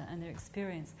character and their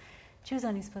experience. She was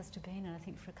only supposed to be in it, I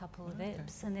think, for a couple of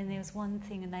eps, and then there was one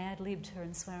thing, and they ad-libbed her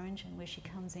in Swearingen, where she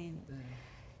comes in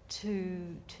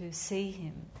to see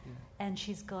him, and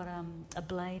she's got a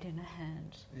blade in her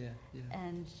hand,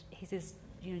 and he says,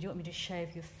 do you want me to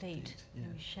shave your feet?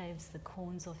 And he shaves the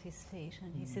corns off his feet,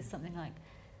 and he says something like,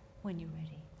 when you're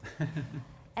ready.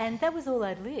 And that was all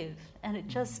ad-libbed, and it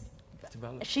just...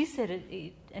 She said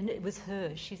it, and it was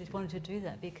her. She just wanted to do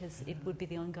that because it would be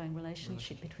the ongoing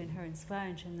relationship between her and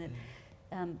Swearingen,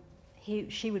 that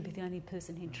she would be the only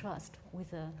person he'd trust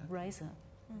with a razor.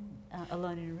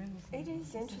 Alone in a room with It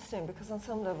is interesting because on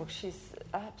some level she's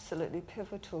absolutely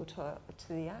pivotal to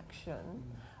the action,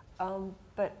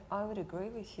 but I would agree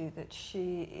with you that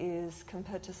she is,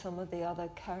 compared to some of the other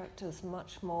characters,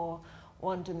 much more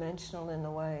one-dimensional in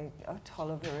the way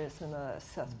Tolliver is and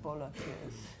Seth Bullock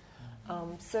is.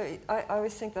 So I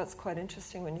always think that's quite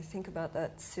interesting when you think about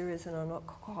that series, and I'm not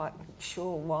quite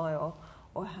sure why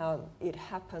or how it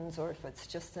happens, or if it's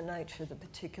just the nature of the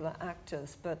particular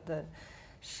actors, but that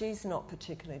she's not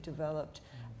particularly developed.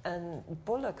 And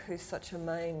Bullock, who's such a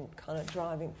main kind of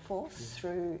driving force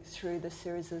through the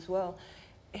series as well,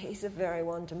 he's a very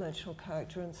one-dimensional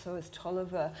character, and so is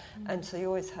Tolliver. And so you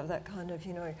always have that kind of,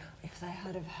 if they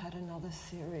had another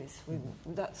series,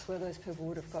 that's where those people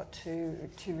would have got to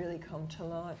really come to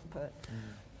life, but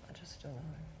I just don't know.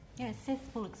 Yeah,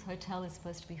 Seth Bullock's hotel is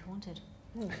supposed to be haunted.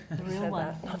 The real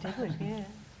one. I did, yeah.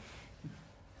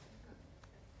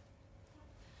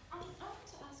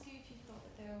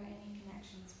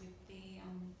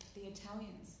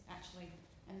 Italians, actually,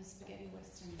 and the spaghetti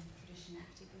western tradition,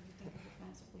 particularly if you think of the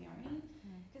France of Leone,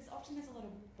 because often there's a lot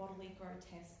of bodily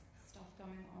grotesque stuff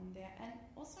going on there, and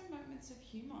also moments of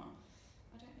humour.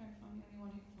 I don't know if I'm the only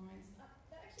one who finds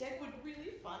Deadwood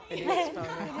really funny. It is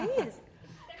funny. It is.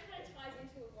 That kind of ties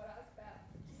into what I was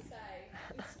about to say,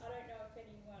 which I don't know if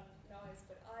anyone knows,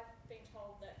 but I've been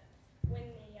told that when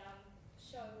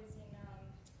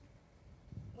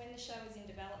the show was in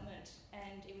development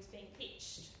and it was being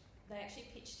pitched, they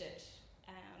actually pitched it,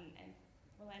 and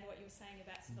Rolando, what you were saying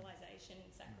about civilization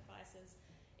and sacrifices,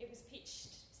 it was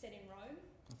pitched set in Rome.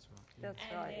 That's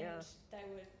right. And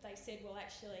they said, well,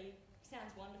 actually,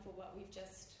 sounds wonderful, but we've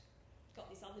just got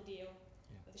this other deal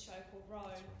with a show called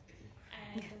Rome,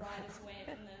 and the writers went,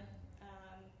 and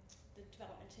the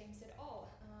development team said,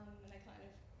 and they kind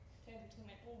of turned to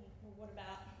them and went, well, what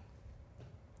about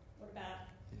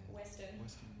Western?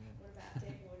 What about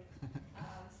Deadwood?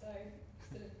 So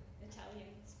sort of Italian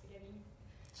spaghetti.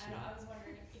 And I was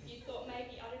wondering if you thought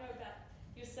maybe, I don't know about,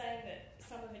 you're saying that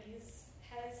some of it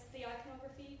has the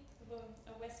iconography of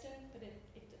a Western, but it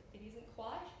isn't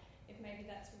quite, if maybe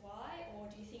that's why, or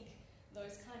do you think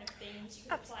those kind of themes, you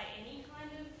could apply any kind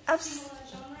of similar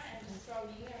genre and just throw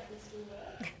it in there and it would still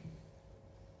work?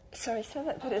 Sorry, say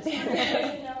that bit at the There's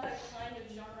end. another kind of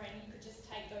genre and you could just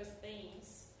take those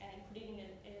themes and put it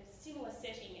in a similar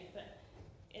setting, but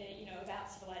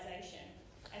about civilization,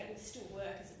 and it would still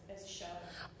work as a show.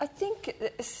 I think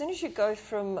as soon as you go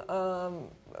from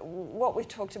what we've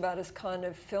talked about as kind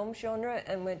of film genre,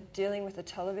 and we're dealing with a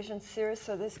television series,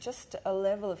 so there's just a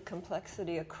level of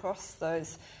complexity across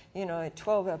those,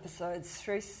 12 episodes,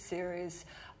 3 series,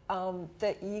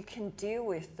 that you can deal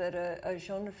with that a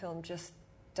genre film just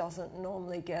doesn't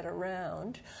normally get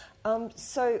around.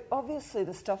 So obviously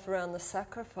the stuff around the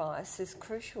sacrifice is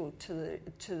crucial to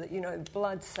the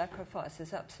blood sacrifice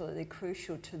is absolutely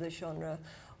crucial to the genre,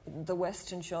 the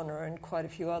Western genre, and quite a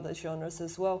few other genres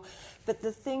as well. But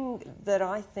the thing that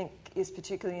I think is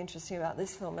particularly interesting about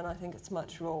this film, and I think it's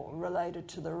much more related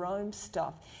to the Rome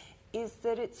stuff, is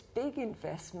that its big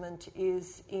investment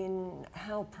is in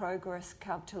how progress,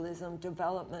 capitalism,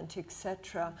 development,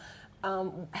 etc.,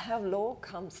 how law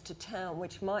comes to town,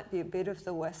 which might be a bit of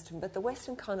the Western, but the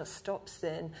Western kind of stops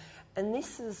then, and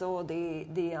this is all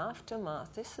the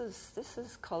aftermath. This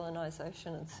is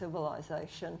colonisation and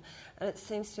civilization, and it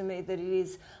seems to me that it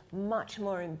is much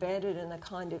more embedded in the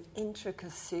kind of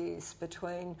intricacies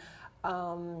between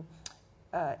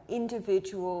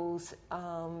individuals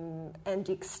and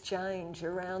exchange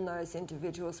around those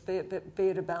individuals, be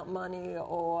it about money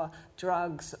or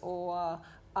drugs or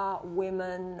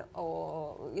women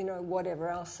or whatever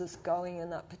else is going in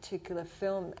that particular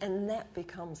film, and that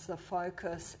becomes the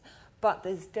focus but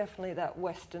there's definitely that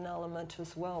Western element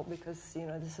as well, because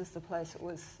this is the place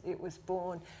it was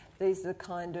born. These are the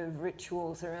kind of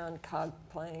rituals around card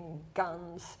playing,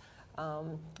 guns,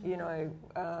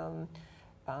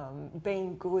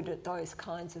 being good at those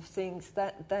kinds of things.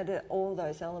 That are all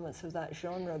those elements of that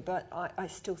genre. But I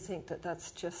still think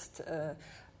that's just a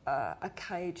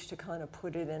cage to kind of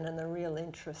put it in, and the real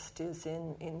interest is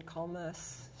in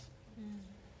commerce.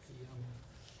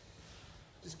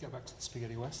 Just go back to the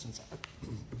spaghetti westerns.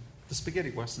 The spaghetti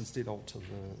westerns did alter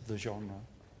the genre.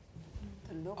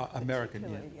 The look, American,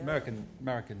 yeah.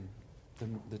 American,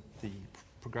 the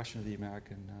progression of the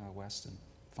American western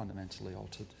fundamentally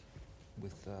altered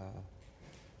with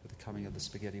the coming of the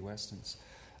spaghetti westerns.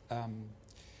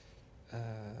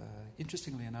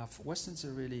 Interestingly enough, westerns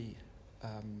are really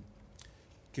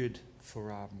good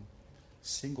for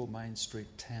single main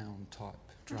street town type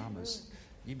dramas.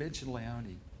 You mentioned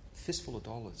Leone. Fistful of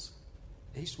Dollars.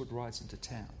 Eastwood rides into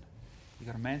town. You've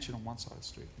got a mansion on one side of the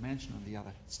street, mansion on the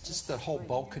other. It's just that whole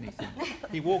balcony thing.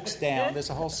 He walks down, there's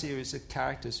a whole series of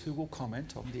characters who will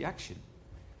comment on the action.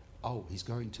 Oh, he's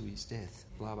going to his death,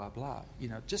 blah, blah, blah.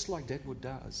 Just like Deadwood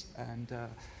does. And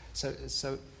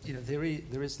so there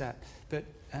is that. But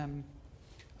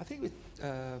I think with,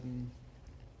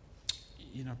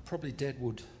 probably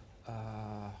Deadwood,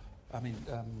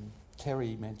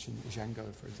 Kerry mentioned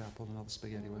Django, for example, another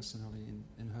spaghetti western early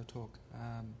in her talk.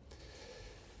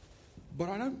 But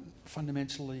I don't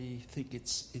fundamentally think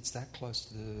it's that close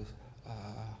to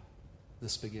the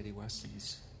spaghetti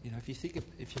westerns. If you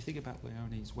think about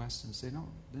Leone's westerns, they're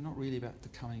not really about the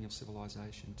coming of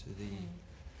civilization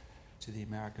to the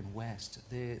American West.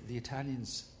 The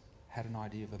Italians had an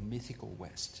idea of a mythical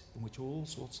West in which all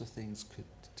sorts of things could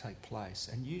take place,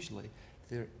 and usually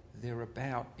they're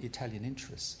about Italian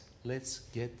interests. Let's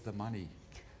get the money,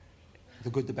 the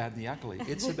good, the bad, and the ugly.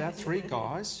 It's about three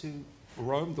guys who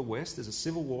roam the West. There's a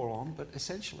civil war on, but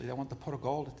essentially they want the pot of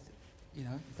gold.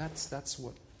 That's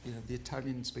what the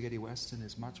Italian spaghetti western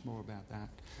is much more about that.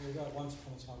 What about Once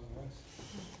Upon a Time in the West?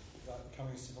 About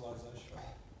becoming a civilization.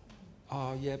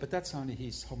 Oh yeah, but that's only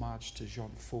his homage to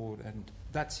John Ford, and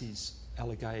that's his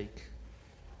elegiac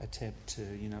attempt to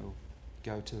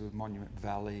go to Monument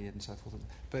Valley and so forth.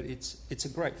 But it's a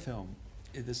great film.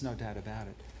 There's no doubt about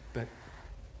it. But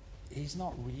he's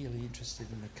not really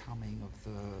interested in the coming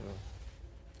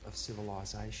of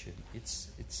civilization. It's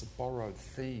a borrowed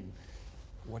theme.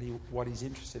 What he's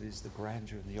interested in is the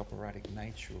grandeur and the operatic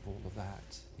nature of all of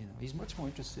that. He's much more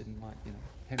interested in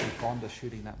Henry Fonda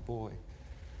shooting that boy.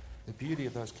 The beauty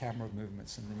of those camera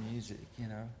movements and the music.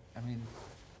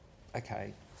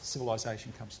 Okay,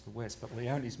 civilization comes to the West, but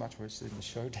Leone's much more interested in the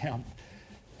showdown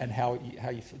and how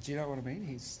you feel. Do you know what I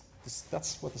mean?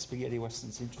 That's what the spaghetti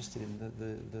western's interested in,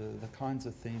 the kinds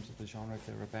of themes of the genre.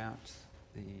 They're about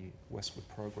the westward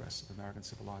progress of American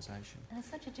civilization. And it's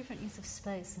such a different use of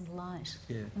space and light.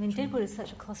 Yeah, Deadwood is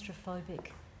such a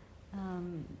claustrophobic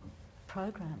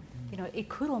program. It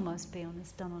could almost be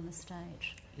done on a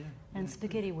stage. Yeah. And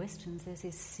spaghetti westerns, there's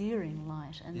this searing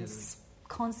light and this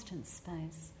constant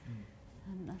space.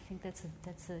 And I think that's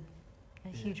a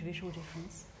huge visual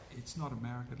difference. It's not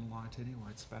American light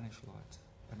anyway, it's Spanish light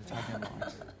and Italian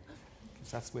light.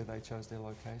 Because that's where they chose their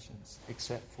locations,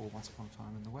 except for Once Upon a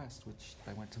Time in the West, which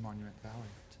they went to Monument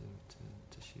Valley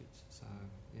to shoot. So,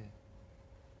 yeah.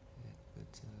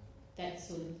 But that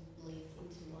sort of leads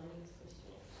into my next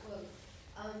question. Well,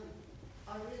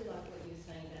 I really like what you were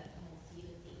saying about the whole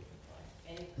theatre thing,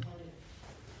 and it kind of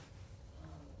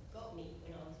got me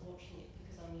when I was watching it,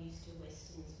 because I'm used to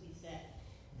westerns with that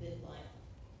like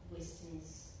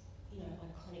westerns,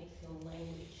 iconic film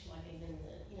language, like even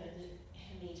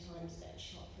how many times that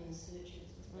shot from The Searchers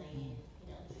was made in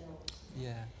other films.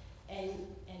 Yeah.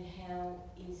 And how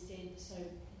instead, so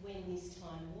when this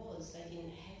time was, they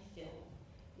didn't have film,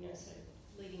 so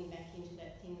leading back into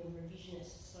that thing of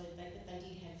revisionist, but they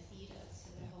did have theatre,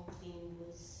 so the whole thing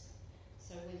was,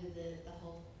 so whether the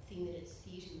whole thing that it's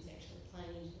theatre was actually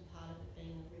playing into the part of it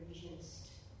being a revisionist.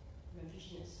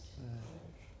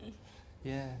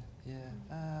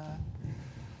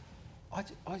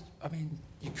 I mean,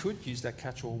 you could use that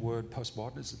catch-all word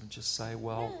postmodernism and just say,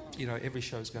 well, every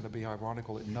show's going to be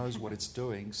ironical. It knows what it's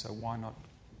doing, so why not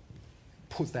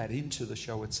put that into the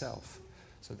show itself?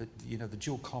 So that, the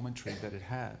dual commentary that it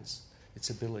has, its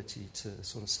ability to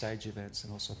sort of stage events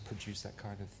and also produce that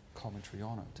kind of commentary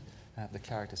on it, and have the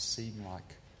characters seem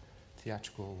like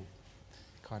theatrical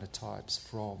kind of types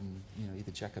from,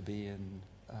 either Jacobean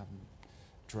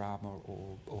drama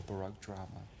or Baroque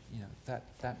drama.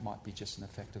 That might be just an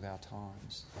effect of our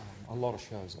times. A lot of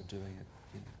shows are doing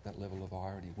it, that level of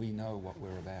irony. We know what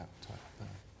we're about type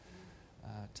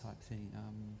type thing.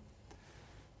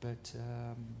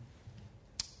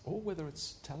 Or whether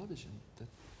it's television, that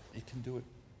it can do it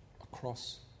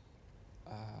across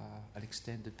an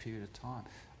extended period of time.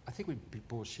 I think we'd be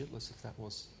bored shitless if that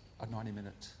was a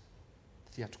 90-minute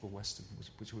theatrical western,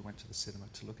 which we went to the cinema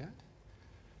to look at.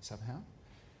 Somehow,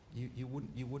 you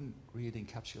wouldn't really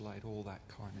encapsulate all that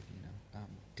kind of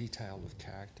detail of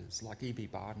characters. Like E.B.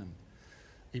 Farnham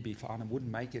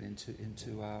wouldn't make it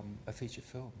into a feature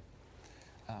film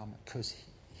because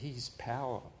his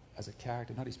power as a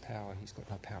character, not his power, he's got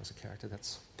no power as a character.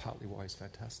 That's partly why he's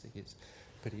fantastic.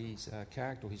 But his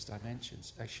character, his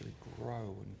dimensions actually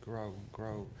grow and grow and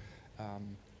grow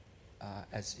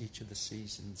as each of the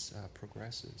seasons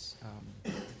progresses.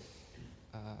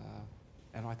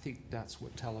 And I think that's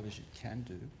what television can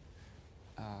do,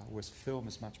 whereas film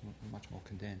is much more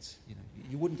condensed.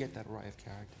 You wouldn't get that array of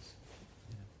characters.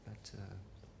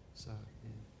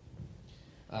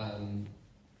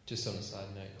 Just on a side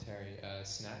note, Terry,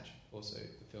 Snatch, also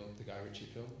the Guy Ritchie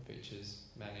film, features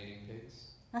man-eating pigs.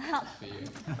 For you.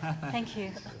 Thank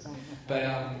you. But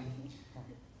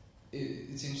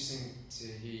it's interesting to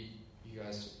hear you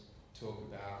guys talk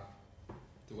about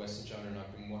the Western genre, and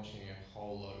I've been watching a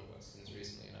whole lot of Westerns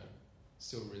recently, and I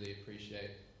still really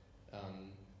appreciate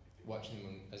watching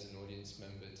them as an audience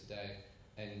member today.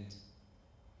 And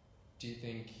do you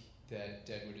think that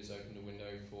Deadwood has opened a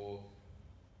window for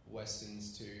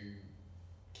Westerns to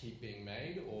keep being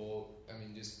made? Or,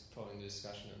 just following the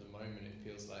discussion at the moment, it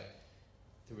feels like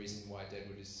the reason why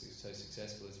Deadwood is so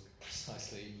successful is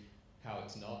precisely how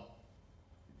it's not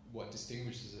what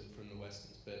distinguishes it from the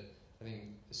Westerns. But I think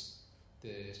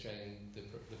the Australian, the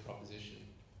Proposition,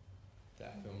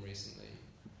 that film recently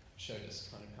showed us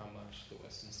kind of how much the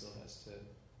Western still has to,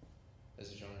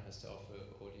 as a genre, has to offer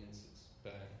audiences.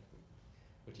 But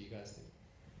what do you guys think?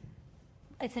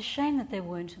 It's a shame that there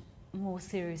weren't more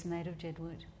series made of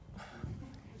Deadwood.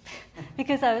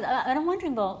 Because I'm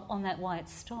wondering on that why it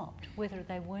stopped, whether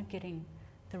they weren't getting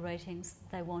the ratings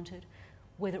they wanted,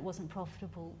 whether it wasn't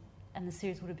profitable, and the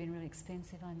series would have been really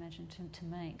expensive, I imagine, to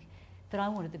make. But I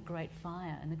wanted the Great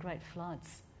Fire and the Great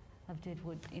Floods of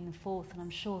Deadwood in the fourth, and I'm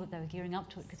sure that they were gearing up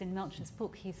to it, because in Melcher's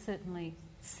book he certainly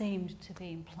seemed to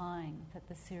be implying that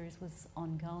the series was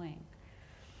ongoing.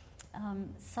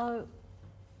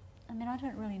 I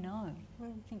don't really know. I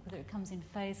don't think whether it comes in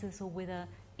phases or whether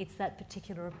it's that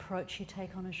particular approach you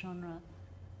take on a genre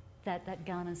that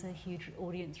garners a huge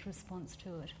audience response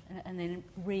to it and then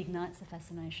reignites the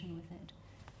fascination with it.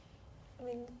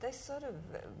 They sort of...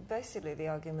 Basically, the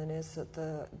argument is that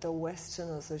the Western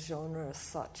as a genre as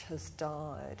such has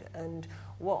died, and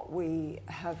what we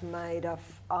have made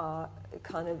are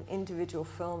kind of individual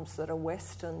films that are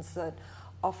Westerns that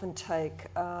often take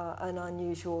an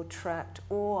unusual tract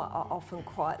or are often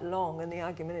quite long, and the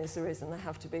argument is the reason they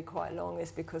have to be quite long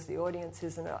is because the audience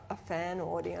isn't a fan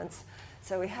audience,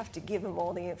 so we have to give them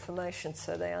all the information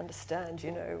so they understand,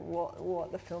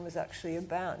 what the film is actually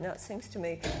about. Now, it seems to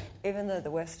me, even though the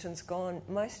Western's gone,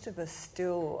 most of us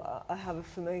still have a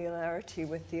familiarity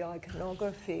with the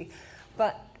iconography,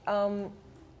 but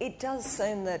it does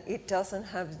seem that it doesn't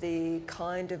have the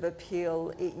kind of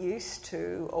appeal it used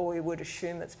to, or we would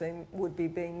assume would be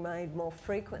being made more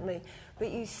frequently.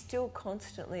 But you still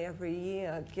constantly, every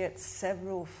year, get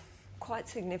several quite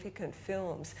significant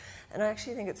films. And I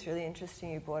actually think it's really interesting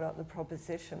you brought up The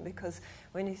Proposition, because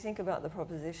when you think about The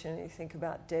Proposition, you think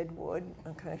about Deadwood,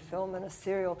 film and a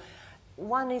serial.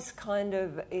 One is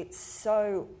it's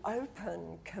so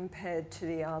open compared to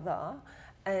the other,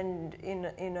 and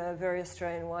in a very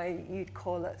Australian way, you'd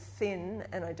call it thin,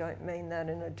 and I don't mean that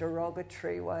in a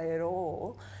derogatory way at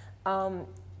all,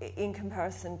 in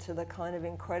comparison to the kind of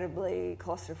incredibly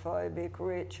claustrophobic,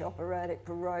 rich, operatic,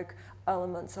 baroque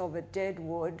elements of a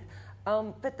Deadwood.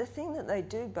 But the thing that they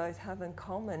do both have in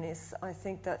common is, I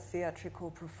think, that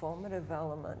theatrical performative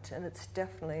element, and it's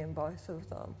definitely in both of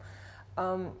them.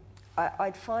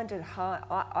 I'd find it hard.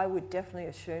 I would definitely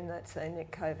assume that, say,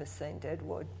 Nick Cave has seen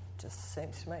Deadwood. Just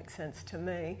seems to make sense to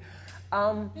me.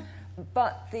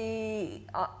 But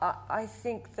I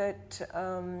think that,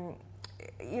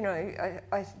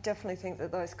 I definitely think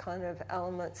that those kind of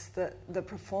elements, that the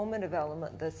performative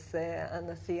element that's there and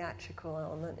the theatrical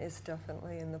element is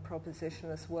definitely in The Proposition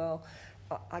as well.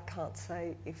 I can't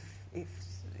say if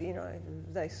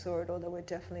they saw it or they were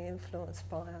definitely influenced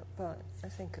by it, but I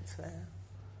think it's there.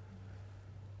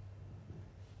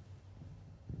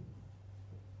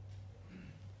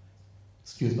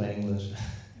 Excuse my English.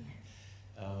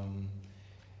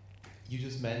 You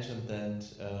just mentioned that,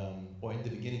 or in the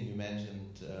beginning you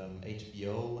mentioned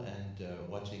HBO and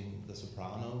watching The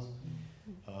Sopranos.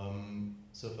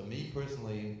 so for me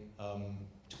personally,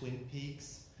 Twin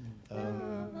Peaks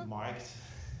marked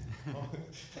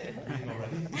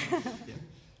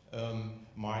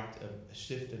marked a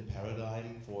shift in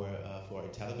paradigm for a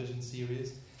television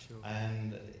series,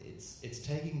 and it's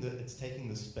taking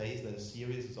the space that a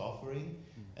series is offering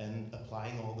and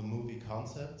applying all the movie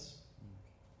concepts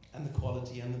and the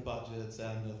quality and the budgets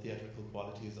and the theatrical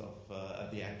qualities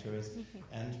of the actors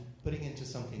and putting into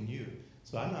something new.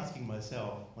 So I'm asking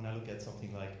myself, when I look at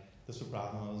something like The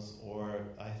Sopranos, or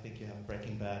I think you have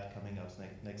Breaking Bad coming up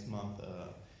next month,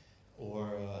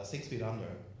 or 6 Feet Under,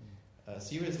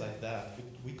 series like that,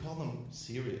 we call them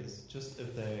series, just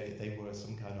if they were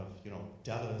some kind of,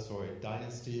 Dallas or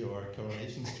Dynasty or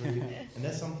Coronation Street, and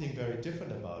there's something very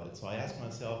different about it. So I ask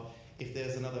myself if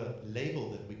there's another label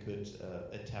that we could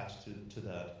attach to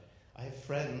that. I have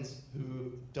friends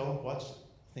who don't watch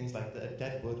things like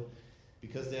Deadwood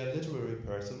because they're literary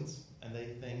persons and they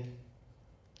think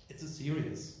it's a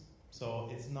series, so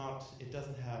it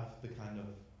doesn't have the kind of,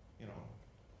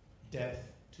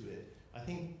 depth to it. I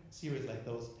think series like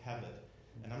those have it,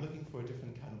 and I'm looking for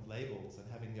different kind of labels and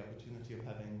having the opportunity of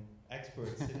having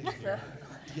experts sitting here.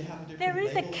 Do you have a different There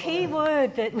is a key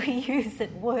word that we use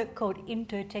at work called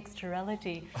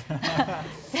intertextuality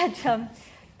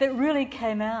that really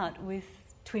came out with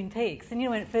Twin Peaks. And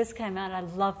when it first came out, I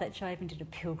loved that show. I even did a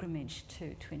pilgrimage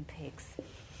to Twin Peaks,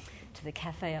 to the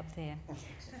cafe up there.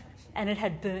 And it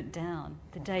had burnt down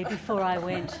the day before I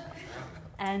went.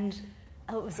 And,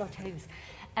 I'll tell you this.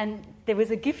 And there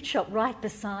was a gift shop right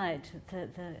beside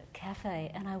the cafe,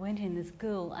 and I went in, this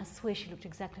girl, I swear she looked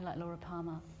exactly like Laura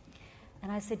Palmer.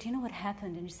 And I said, do you know what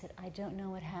happened? And she said, I don't know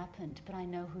what happened, but I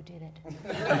know who did it.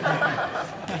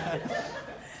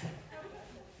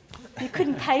 You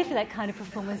couldn't pay for that kind of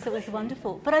performance. It was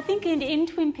wonderful. But I think in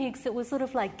Twin Peaks, it was sort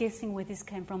of like guessing where this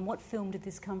came from. What film did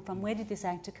this come from? Where did this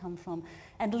actor come from?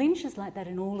 And Lynch is like that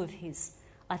in all of his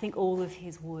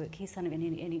work. He's and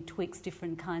he tweaks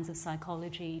different kinds of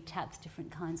psychology, taps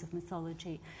different kinds of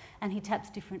mythology, and he taps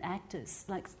different actors.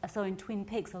 So in Twin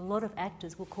Peaks, a lot of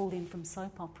actors were called in from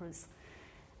soap operas,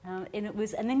 and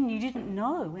then you didn't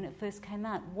know when it first came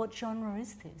out, what genre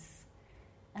is this?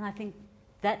 And I think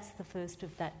that's the first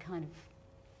of that kind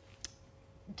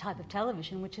of type of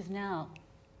television, which is now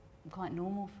quite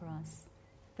normal for us.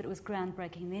 But it was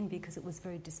groundbreaking then because it was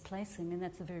very displacing, and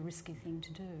that's a very risky thing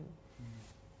to do.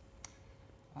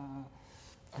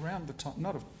 Around the time,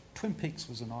 Twin Peaks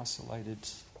was an isolated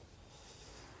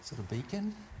sort of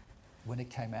beacon when it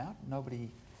came out. Nobody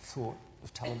thought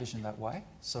of television that way,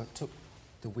 so it took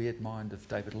the weird mind of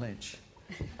David Lynch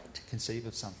to conceive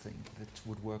of something that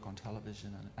would work on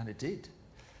television, and it did.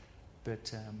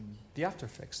 But the after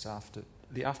effects of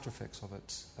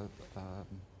it,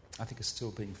 I think, are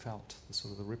still being felt. The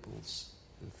sort of the ripples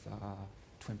of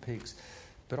Twin Peaks.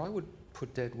 But I would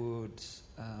put Deadwood,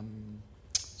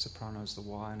 Sopranos, The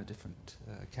Wire in a different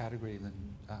category than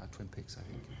Twin Peaks,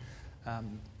 I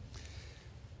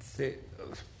think.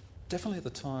 Definitely at the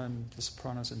time The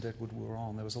Sopranos and Deadwood were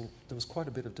on, there was quite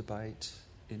a bit of debate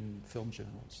in film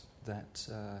journals that,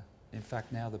 in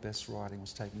fact, now the best writing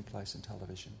was taking place in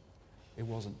television. It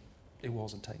wasn't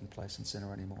taking place in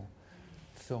cinema anymore.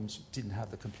 Films didn't have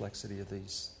the complexity of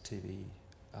these TV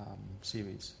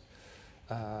series.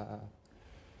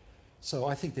 So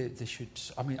I think there should...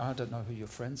 I mean, I don't know who your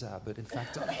friends are, but in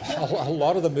fact, a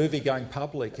lot of the movie-going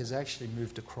public has actually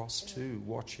moved across to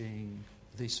watching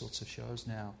these sorts of shows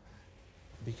now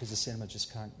because the cinema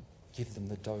just can't give them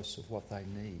the dose of what they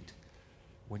need.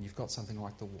 When you've got something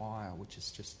like The Wire, which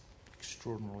is just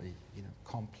extraordinarily,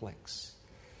 complex,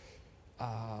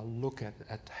 look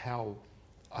at how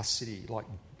a city like...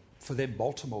 For them,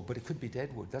 Baltimore, but it could be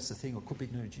Deadwood. That's the thing. Or it could be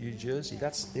New Jersey.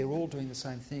 They're all doing the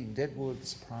same thing. Deadwood, The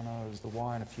Sopranos, The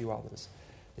Wire, and a few others.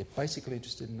 They're basically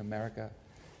interested in America.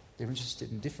 They're interested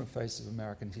in different phases of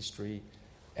American history,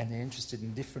 and they're interested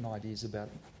in different ideas about,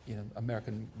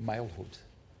 American malehood.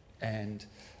 And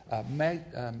Mad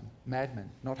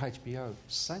Men, not HBO,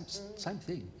 same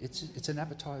thing. It's an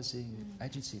advertising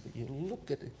agency, but you look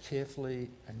at it carefully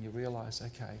and you realise,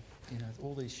 okay,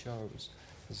 all these shows.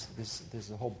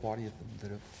 There's a whole body of them that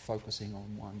are focusing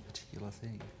on one particular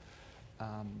thing.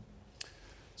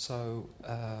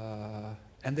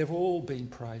 And they've all been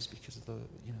praised because of the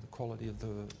quality of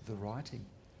the writing.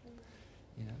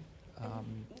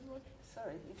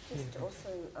 Sorry, you've just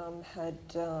also had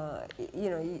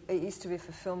it used to be if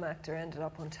a film actor ended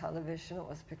up on television, it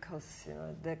was because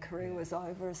their career was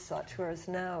over as such. Whereas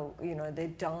now they're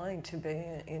dying to be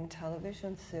in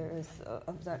television series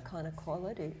of that kind of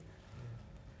quality.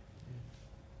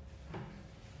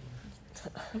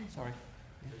 Sorry.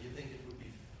 Do you think it would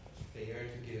be fair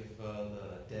to give the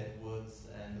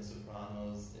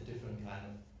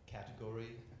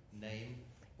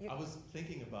I was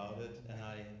thinking about it,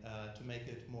 and to make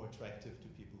it more attractive to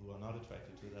people who are not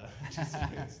attracted to that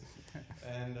series,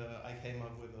 and I came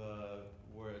up with a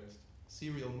word: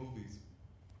 serial movies.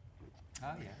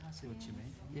 Oh yeah, I see what you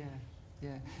mean.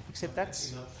 Yeah. Except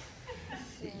that's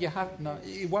you have no.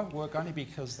 It won't work only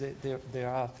because there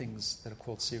are things that are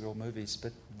called serial movies,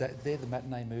 but they're the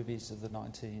matinee movies of the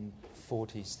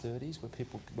 1940s, 30s, where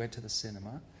people went to the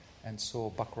cinema and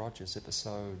saw Buck Rogers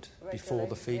episode before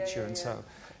the feature, and so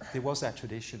there was that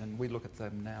tradition. And we look at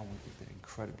them now, we think they're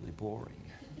incredibly boring.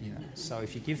 You know, so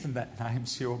if you give them that name,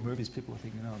 serial movies, people are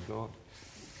thinking, oh God.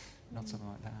 Not something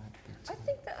like that. I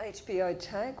think the HBO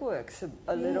tag works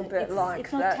a little bit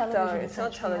like that, though. It's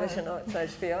not television, it's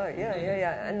HBO.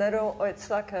 Yeah. And it's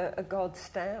like a gold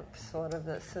stamp, sort of,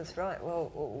 that says, right,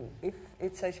 well, if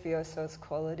it's HBO, so it's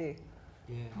quality.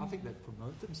 Yeah, I think they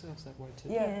promote themselves that way too.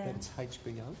 Yeah. That it's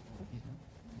HBO, you know,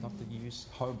 not the news,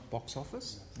 home box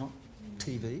office, not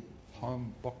TV,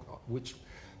 home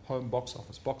box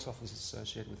office. Box office is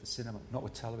associated with the cinema, not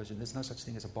with television. There's no such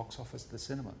thing as a box office at the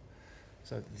cinema.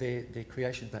 So their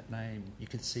creation of that name, you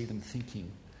can see them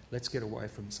thinking, let's get away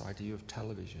from this idea of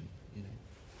television, you know.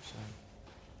 So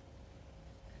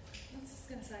I was just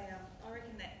going to say, I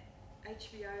reckon that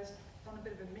HBO's on a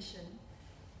bit of a mission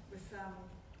with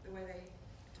the way they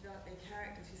develop their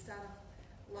characters. You start off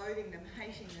loathing them,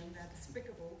 hating them, they're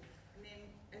despicable, and then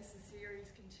as the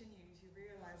series continues, you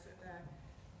realise that they're,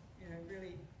 you know,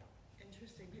 really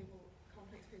interesting people,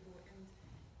 complex people, and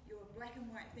your black and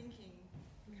white thinking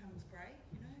becomes grey,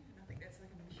 you know, and I think that's like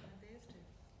a mission of theirs to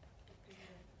get people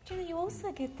to... Do you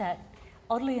also get that,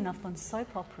 oddly enough, on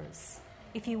soap operas?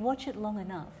 If you watch it long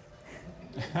enough,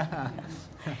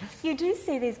 you do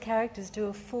see these characters do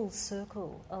a full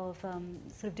circle of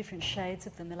sort of different shades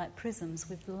of them. They're like prisms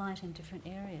with light in different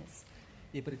areas.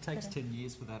 Yeah, but it takes 10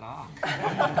 years for that arc.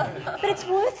 But it's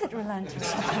worth it, Rolando.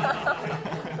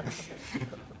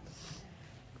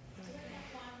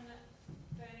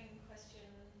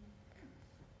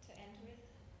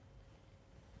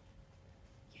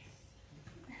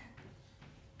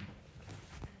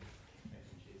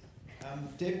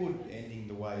 Deadwood ending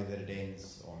the way that it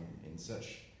ends in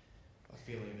such a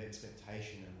feeling of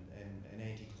expectation and an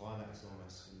anti-climax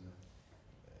almost.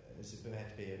 As if it had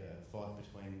to be a fight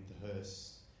between the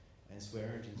Hearst and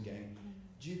Swearengen's gang.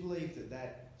 Do you believe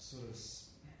that sort of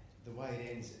the way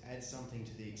it ends adds something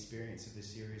to the experience of the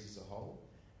series as a whole,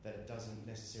 that it doesn't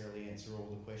necessarily answer all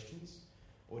the questions?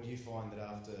 Or do you find that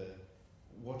after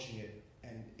watching it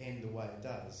and end the way it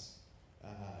does,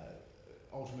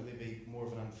 ultimately be more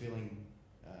of an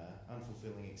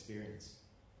unfulfilling experience?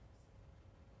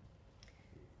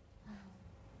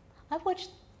 I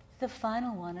watched the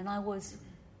final one and I was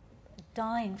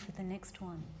dying for the next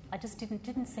one. I just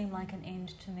didn't seem like an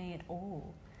end to me at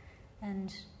all.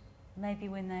 And maybe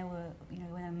when they were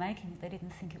making it, they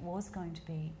didn't think it was going to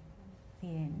be the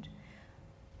end.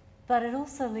 But it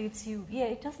also leaves you,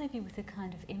 it does leave you with a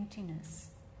kind of emptiness.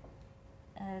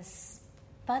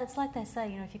 But it's like they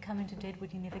say, if you come into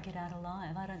Deadwood, you never get out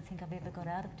alive. I don't think I've ever got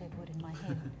out of Deadwood in my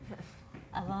head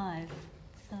alive.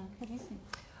 So, what do you think?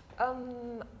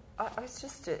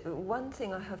 One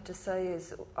thing I have to say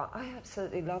is I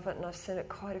absolutely love it, and I've said it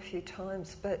quite a few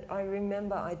times, but I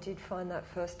remember I did find that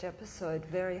first episode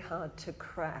very hard to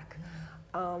crack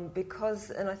because,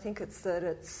 and I think it's that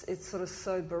it's sort of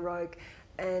so Baroque,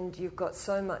 and you've got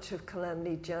so much of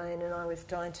Calamity Jane, and I was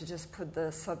dying to just put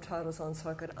the subtitles on so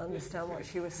I could understand what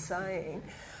she was saying.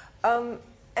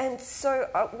 And so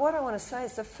what I want to say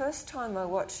is the first time I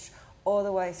watched all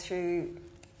the way through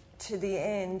to the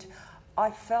end, I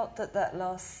felt that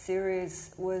last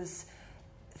series was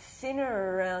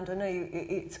thinner around. I know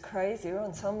it's crazier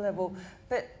on some level,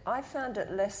 but I found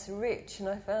it less rich, and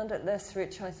I found it less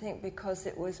rich, I think, because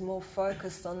it was more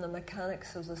focused on the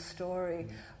mechanics of the story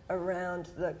around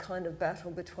the kind of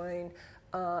battle between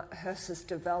Hearst's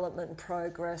development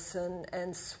progress and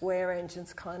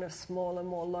Swearengen's kind of smaller,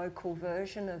 more local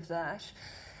version of that.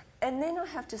 And then I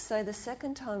have to say, the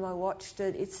second time I watched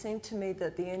it, it seemed to me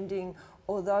that the ending,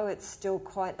 although it's still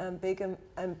quite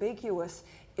ambiguous,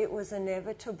 it was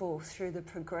inevitable through the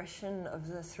progression of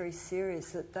the three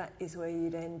series that is where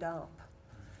you'd end up.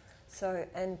 So,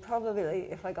 and probably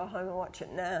if I go home and watch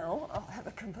it now, I'll have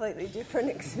a completely different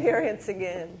experience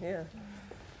again, yeah.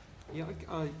 Yeah,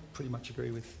 I pretty much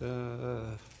agree with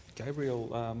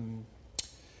Gabriel.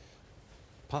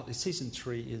 Partly season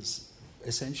 3 is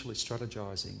essentially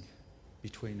strategizing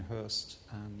between Hearst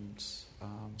and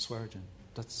Swearengen.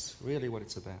 That's really what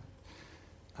it's about.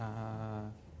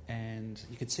 And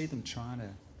you can see them trying to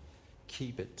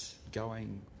keep it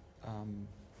going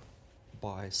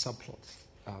by subplot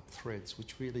threads,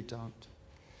 which really don't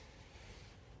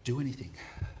do anything.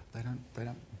 They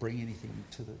don't bring anything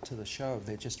to the show.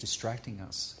 They're just distracting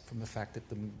us from the fact that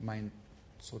the main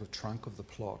sort of trunk of the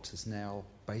plot is now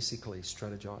basically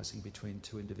strategizing between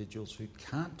two individuals who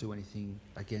can't do anything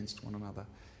against one another,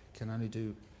 can only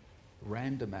do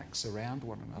random acts around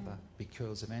one another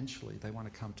because eventually they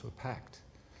want to come to a pact.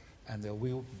 And there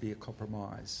will be a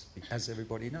compromise. As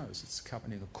everybody knows, it's a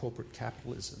company of corporate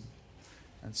capitalism.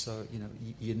 And so,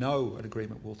 you know an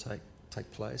agreement will take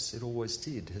place. It always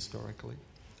did, historically.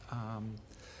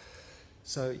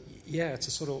 So, it's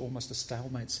a sort of almost a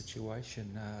stalemate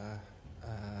situation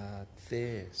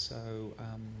there. So,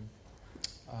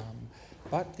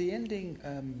 but the ending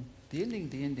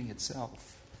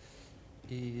itself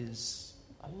is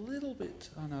a little bit,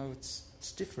 I know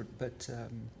it's different, but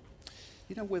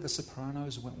where The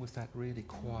Sopranos went with that really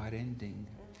quiet ending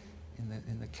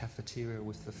in the cafeteria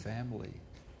with the family,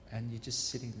 and you're just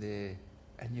sitting there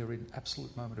and you're in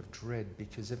absolute moment of dread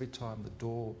because every time the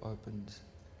door opened,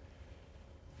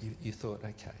 you thought,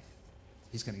 okay,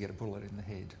 he's going to get a bullet in the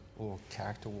head, or a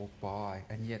character walked by,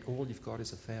 and yet all you've got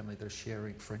is a family that are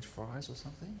sharing French fries or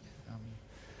something.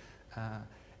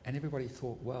 And everybody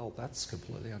thought, well, that's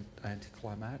completely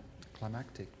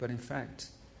anticlimactic. But in fact,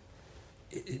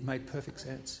 it made perfect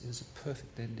sense. It was a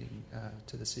perfect ending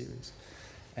to the series.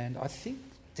 And I think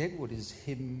Deadwood is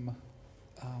him,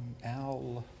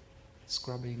 Al,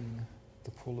 scrubbing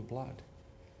the pool of blood.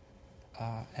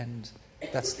 And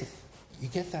that's you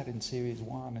get that in series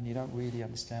 1, and you don't really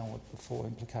understand what the full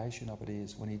implication of it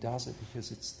is when he does it,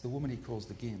 because it's the woman he calls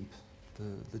the Gimp,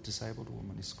 the disabled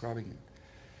woman, is scrubbing it.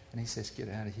 And he says, get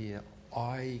out of here.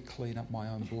 I clean up my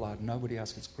own blood. Nobody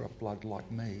else can scrub blood like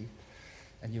me.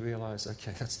 And you realise,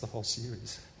 okay, that's the whole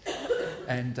series.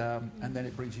 And then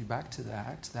it brings you back to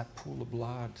that pool of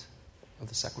blood of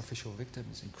the sacrificial victim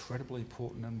is incredibly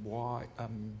important, and why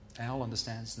Al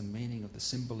understands the meaning of the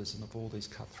symbolism of all these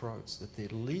cutthroats, that they're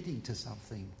leading to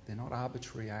something. They're not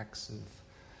arbitrary acts of,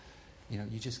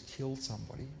 you just killed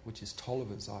somebody, which is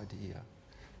Tolliver's idea,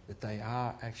 that they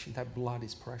are actually, that blood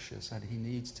is precious and he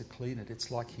needs to clean it. It's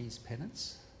like his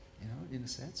penance, in a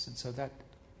sense. And so that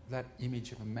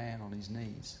image of a man on his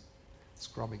knees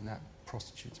scrubbing that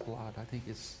prostitute's blood, I think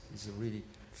is a really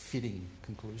fitting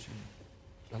conclusion,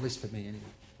 at least for me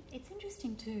anyway. It's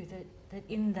interesting too that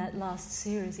in that last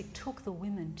series it took the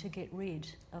women to get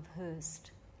rid of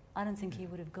Hearst. I don't think he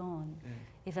would have gone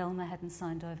if Elma hadn't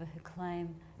signed over her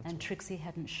claim and Trixie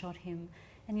hadn't shot him.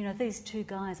 And these two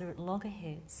guys are at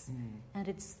loggerheads, and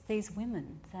it's these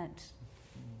women that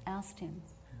oust him.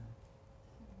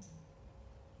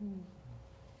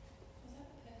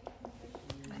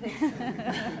 Thank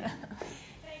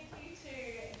you to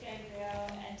Gabrielle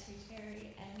and to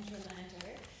Terry and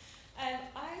Rolando.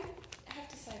 I have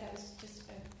to say that was just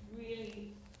a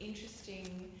really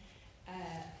interesting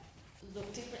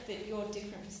look, that your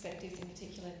different perspectives, in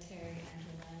particular Terry and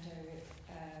Rolando,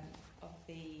 of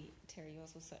the Terry,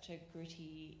 yours was such a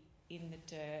gritty, in the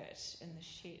dirt and the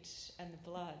shit and the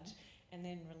blood, and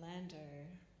then Rolando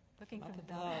looking up from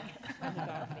above from the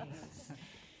balconies.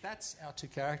 That's our two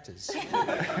characters.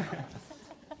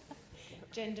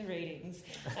 Gender readings.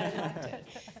 I liked it.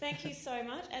 Thank you so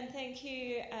much, and thank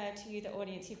you to you, the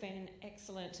audience. You've been an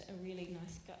excellent, a really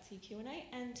nice gutsy Q&A,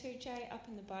 and to Jay up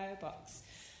in the bio box.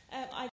 I